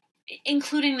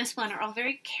 including this one, are all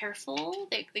very careful.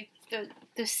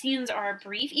 The scenes are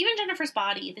brief. Even Jennifer's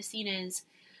Body, the scene is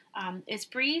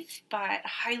brief, but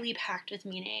highly packed with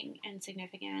meaning and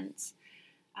significance.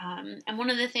 And one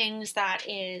of the things that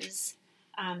is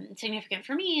significant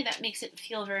for me, that makes it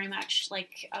feel very much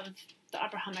like of the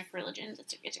Abrahamic religions,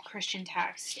 it's a Christian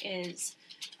text, is,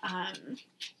 I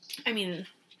mean,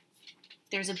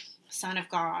 there's a son of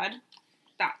God,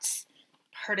 that's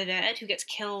part of it, who gets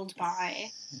killed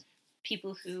by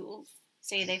people who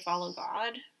say they follow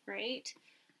God, right?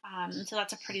 So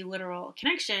that's a pretty literal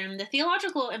connection. The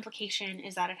theological implication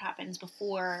is that it happens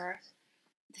before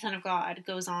the Son of God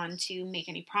goes on to make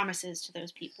any promises to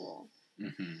those people,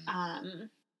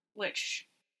 which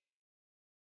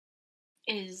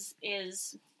is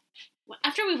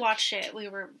after we watched it, we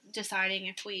were deciding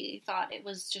if we thought it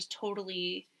was just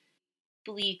totally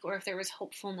bleak or if there was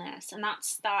hopefulness, and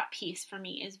that piece for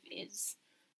me is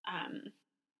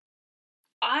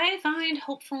I find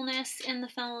hopefulness in the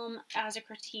film as a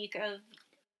critique of,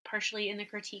 partially in the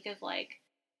critique of, like,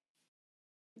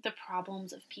 the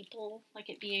problems of people, like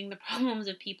it being the problems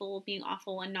of people being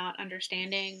awful and not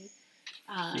understanding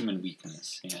human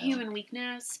weakness. Yeah. Human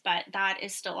weakness, but that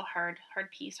is still a hard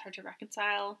piece, hard to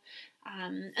reconcile.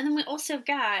 And then we also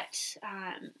got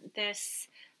this,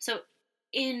 so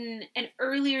in an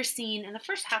earlier scene in the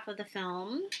first half of the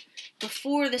film,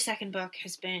 before the second book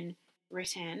has been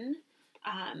written,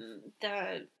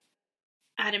 the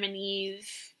Adam and Eve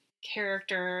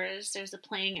characters, there's a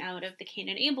playing out of the Cain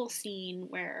and Abel scene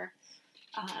where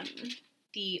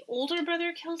the older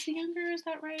brother kills the younger, is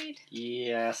that right?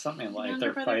 Yeah, something like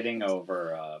they're fighting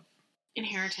over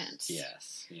inheritance.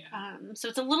 Yes, yeah. So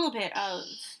it's a little bit of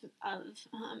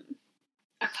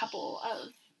a couple of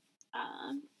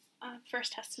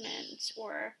First Testament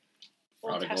or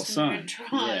Old Prodigal Testament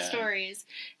Son. Stories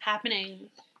happening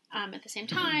at the same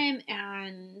time,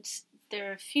 and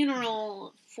their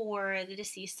funeral for the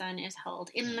deceased son is held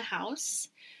in the house,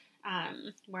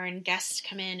 wherein guests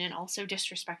come in and also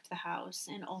disrespect the house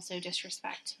and also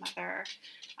disrespect mother,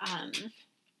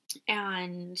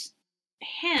 and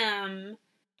him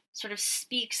sort of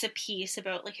speaks a piece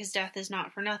about, like, his death is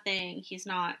not for nothing, he's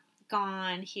not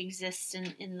gone, he exists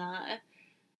in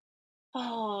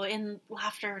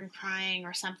laughter and crying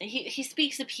or something. He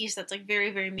speaks a piece that's, like,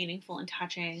 very, very meaningful and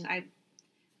touching. I'm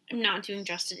not doing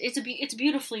justice. It's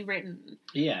beautifully written.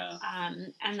 Yeah.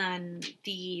 And then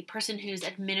the person who's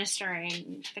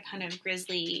administering the kind of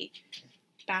grisly,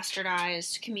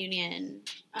 bastardized communion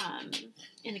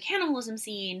in the cannibalism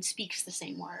scene speaks the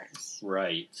same words.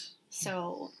 Right.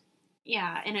 So,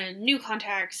 yeah, in a new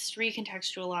context,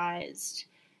 recontextualized,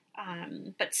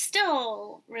 but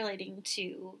still relating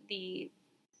to the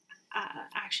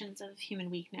actions of human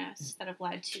weakness that have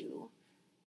led to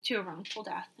a wrongful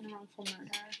death and a wrongful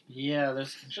murder. Yeah,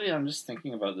 there's actually, I'm just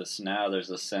thinking about this now,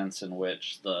 there's a sense in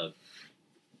which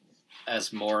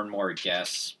as more and more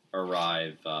guests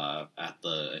arrive at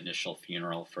the initial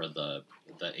funeral for the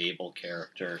Abel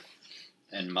character,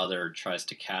 and Mother tries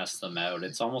to cast them out,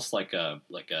 it's almost like a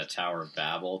Tower of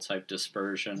Babel type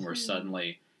dispersion, where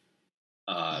suddenly,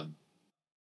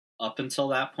 up until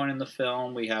that point in the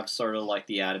film, we have sort of like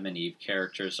the Adam and Eve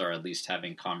characters are at least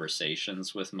having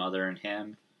conversations with Mother and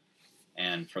him,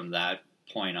 and from that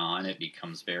point on, it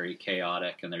becomes very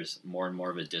chaotic, and there's more and more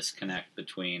of a disconnect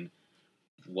between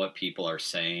what people are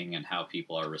saying and how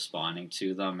people are responding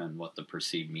to them, and what the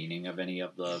perceived meaning of any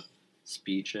of the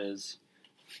speech is.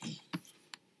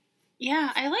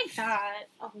 Yeah, I like that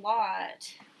a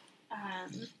lot.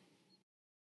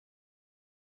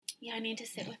 Yeah, I need to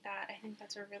sit with that. I think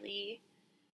that's a really...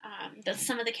 that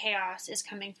some of the chaos is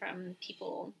coming from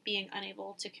people being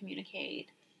unable to communicate,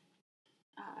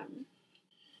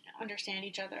 understand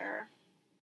each other.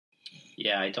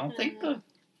 Yeah, I don't think the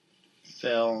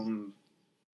film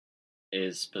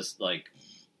is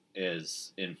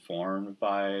informed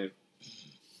by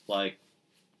like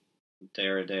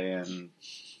Derridean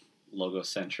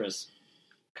logocentrist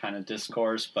kind of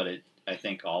discourse, but I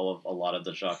think a lot of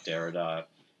the Jacques Derrida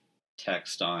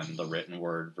text on the written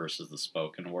word versus the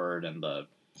spoken word and the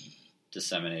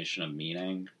dissemination of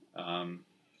meaning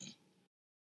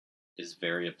is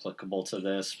very applicable to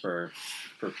this for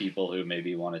people who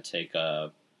maybe want to take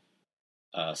a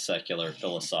secular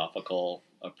philosophical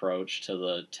approach to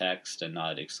the text and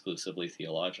not exclusively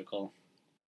theological.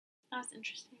 That's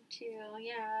interesting too.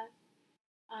 Yeah.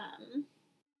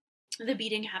 The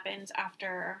beating happens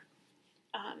after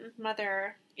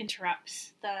Mother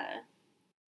interrupts the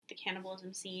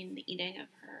cannibalism scene, the eating of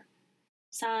her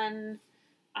son,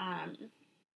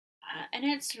 and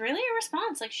it's really a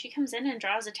response. Like, she comes in and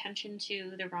draws attention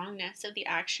to the wrongness of the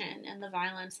action and the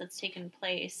violence that's taken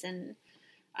place, and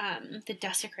the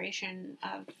desecration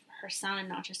of her son,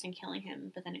 not just in killing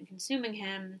him, but then in consuming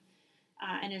him,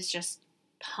 and is just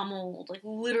pummeled, like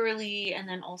literally, and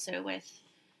then also with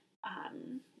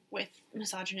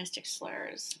misogynistic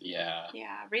slurs. Yeah.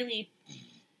 Yeah, really,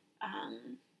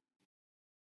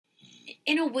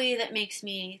 in a way that makes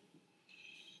me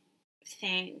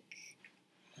think.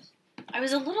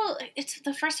 It's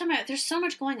the first time there's so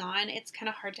much going on, it's kind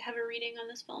of hard to have a reading on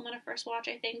this film on a first watch,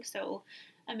 I think, so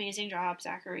amazing job,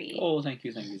 Zachary. Oh, thank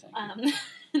you.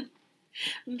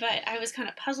 But I was kind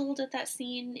of puzzled at that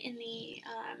scene in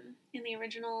the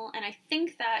original, and I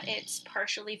think that it's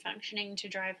partially functioning to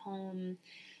drive home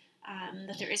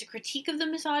that there is a critique of the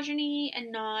misogyny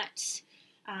and not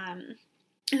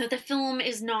that the film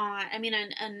is not. I mean,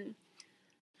 and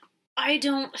I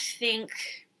don't think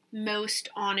most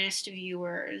honest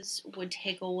viewers would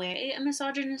take away a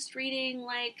misogynist reading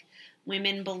like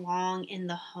 "Women Belong in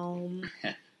the Home."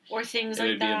 Or things like that.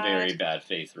 It would be a very bad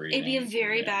faith reading. It'd be a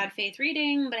very bad faith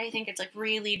reading, but I think it's like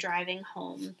really driving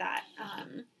home that,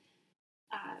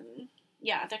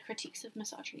 the critiques of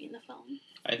misogyny in the film.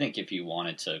 I think if you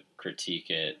wanted to critique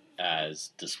it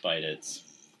as, despite its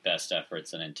best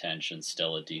efforts and intentions,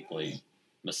 still a deeply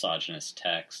misogynist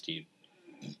text, you'd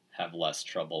have less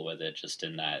trouble with it, just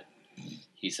in that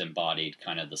he's embodied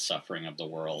kind of the suffering of the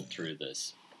world through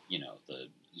this, the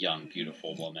young,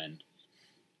 beautiful woman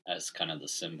as kind of the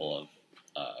symbol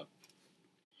of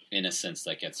innocence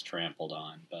that gets trampled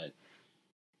on. But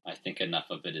I think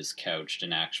enough of it is couched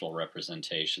in actual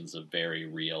representations of very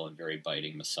real and very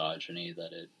biting misogyny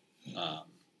that it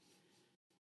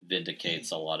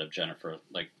vindicates a lot of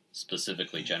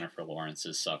specifically Jennifer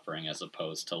Lawrence's suffering, as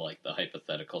opposed to like the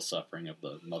hypothetical suffering of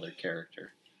the mother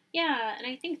character. Yeah, and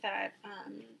I think that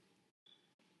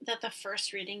that the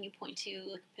first reading you point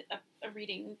to, a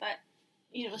reading that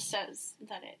says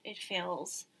that it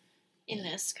fails in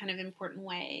this kind of important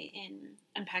way in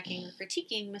unpacking or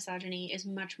critiquing misogyny, is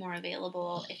much more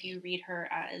available if you read her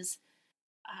as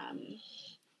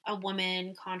a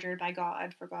woman conjured by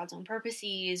God for God's own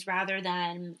purposes, rather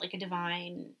than like a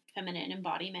divine feminine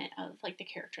embodiment of like the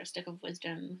characteristic of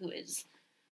wisdom, who is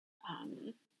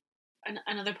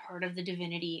another part of the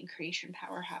divinity and creation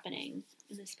power happening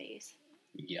in the space.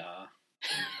 Yeah.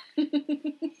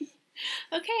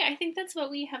 Okay, I think that's what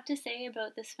we have to say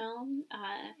about this film.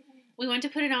 We went to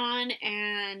put it on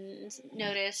and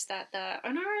noticed that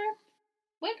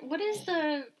what is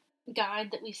the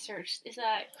guide that we searched? Is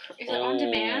it on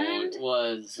demand? It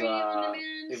was Crave on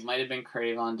demand? It might have been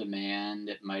Crave on demand.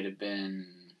 It might have been,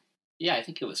 yeah, I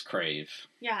think it was Crave.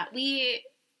 Yeah, we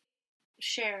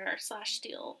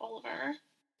share/steal all of our.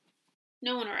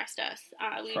 No one arrest us.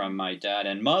 From my dad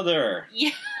and mother.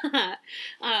 Yeah.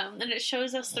 And it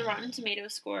shows us the Rotten Tomato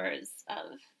scores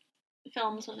of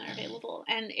films when they're available.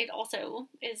 And it also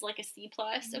is like a C+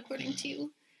 according to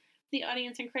the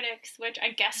audience and critics, which I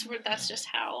guess that's just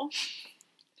how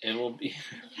it will be.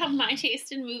 How my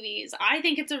taste in movies. I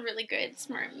think it's a really good,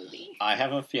 smart movie. I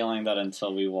have a feeling that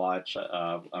until we watch,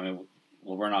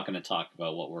 we're not going to talk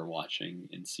about what we're watching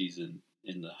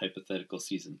in the hypothetical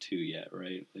season 2 yet,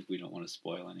 right? Like, we don't want to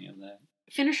spoil any of that.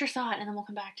 Finish your thought, and then we'll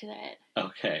come back to that.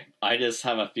 Okay. I just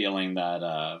have a feeling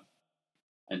that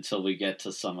until we get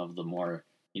to some of the more,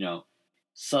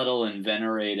 subtle and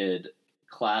venerated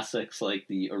classics like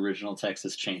the original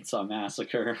Texas Chainsaw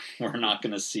Massacre, we're not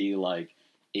going to see,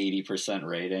 80%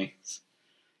 ratings.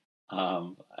 I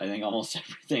think almost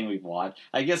everything we've watched,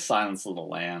 I guess Silence of the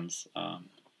Lambs,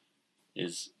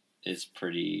 is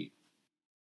pretty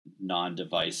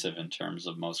non-divisive in terms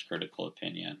of most critical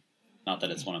opinion. Not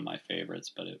that it's one of my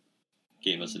favorites, but it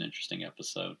gave us an interesting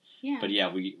episode. Yeah. But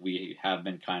yeah, we have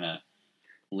been kind of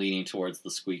leaning towards the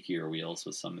squeakier wheels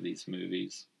with some of these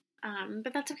movies.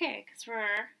 But that's okay, because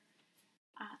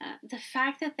the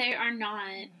fact that they are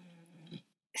not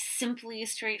simply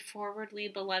straightforwardly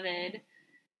beloved,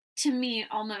 to me,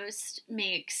 almost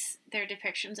makes their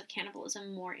depictions of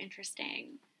cannibalism more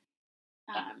interesting.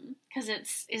 Because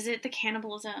is it the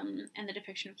cannibalism and the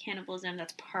depiction of cannibalism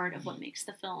that's part of what makes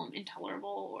the film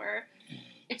intolerable, or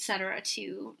etc.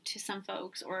 to some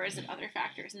folks, or is it other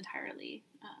factors entirely?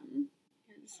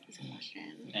 Is a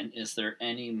question. And is there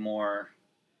any more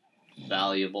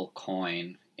valuable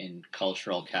coin in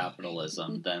cultural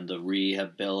capitalism than the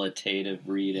rehabilitative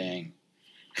reading?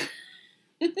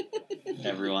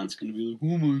 Everyone's going to be like,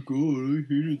 oh my god, I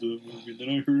hated that movie. Then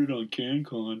I heard it on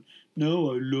CanCon.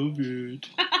 Now I love it.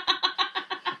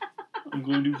 I'm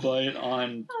going to buy it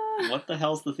on... What the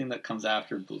hell's the thing that comes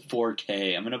after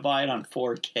 4K? I'm going to buy it on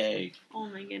 4K. Oh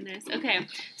my goodness. Okay,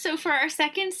 so for our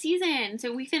second season,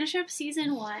 so we finish up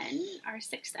season 1, our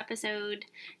 6th episode,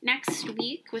 next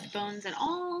week with Bones and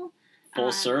All.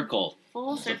 Full circle.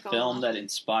 Full circle. The film that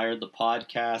inspired the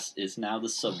podcast is now the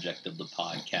subject of the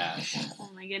podcast.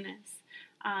 Oh my goodness.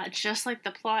 Just like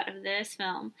the plot of this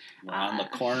film. We're on the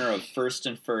corner of First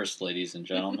and First, ladies and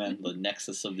gentlemen, the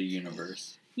nexus of the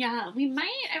universe. Yeah,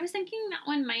 I was thinking that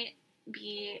one might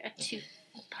be a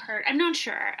 2-part. I'm not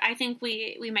sure. I think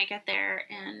we might get there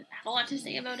and have a lot to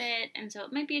say about it, and so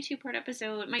it might be a 2-part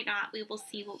episode. It might not. We will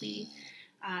see what we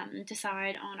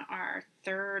decide on our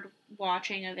 3rd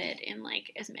watching of it in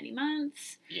like as many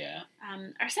months. Yeah.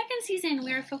 Our second season,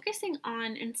 we are focusing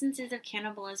on instances of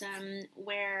cannibalism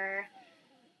where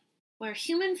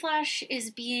human flesh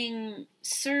is being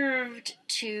served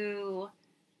to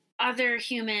other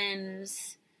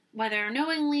humans, whether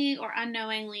knowingly or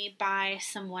unknowingly, by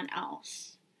someone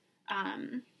else.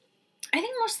 I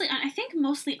think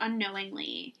mostly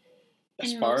unknowingly.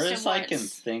 As far as I can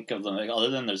think of them, like, other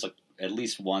than there's at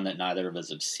least one that neither of us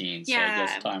have seen, so I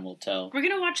guess time will tell. We're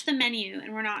going to watch The Menu,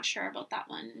 and we're not sure about that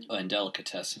one. Oh, and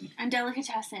Delicatessen.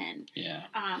 Yeah.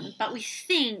 But we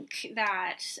think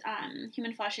that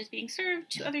human flesh is being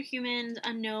served to other humans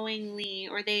unknowingly,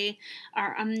 or they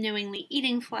are unknowingly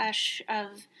eating flesh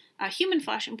of human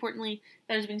flesh, importantly,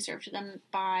 that is being served to them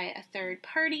by a third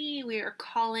party. We are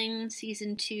calling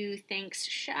Season 2 Thanks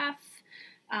Chef,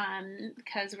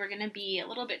 because we're going to be a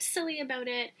little bit silly about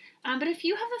it. But if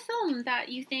you have a film that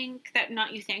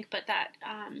that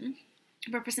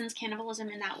represents cannibalism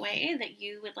in that way that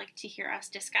you would like to hear us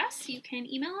discuss, you can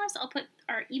email us. I'll put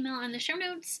our email in the show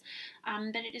notes.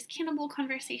 But it is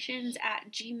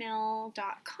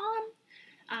cannibalconversations@gmail.com.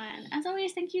 As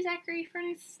always, thank you, Zachary, for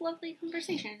this lovely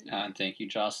conversation. And thank you,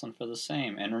 Jocelyn, for the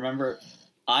same. And remember,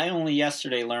 I only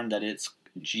yesterday learned that it's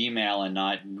Gmail and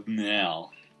not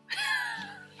Gmail.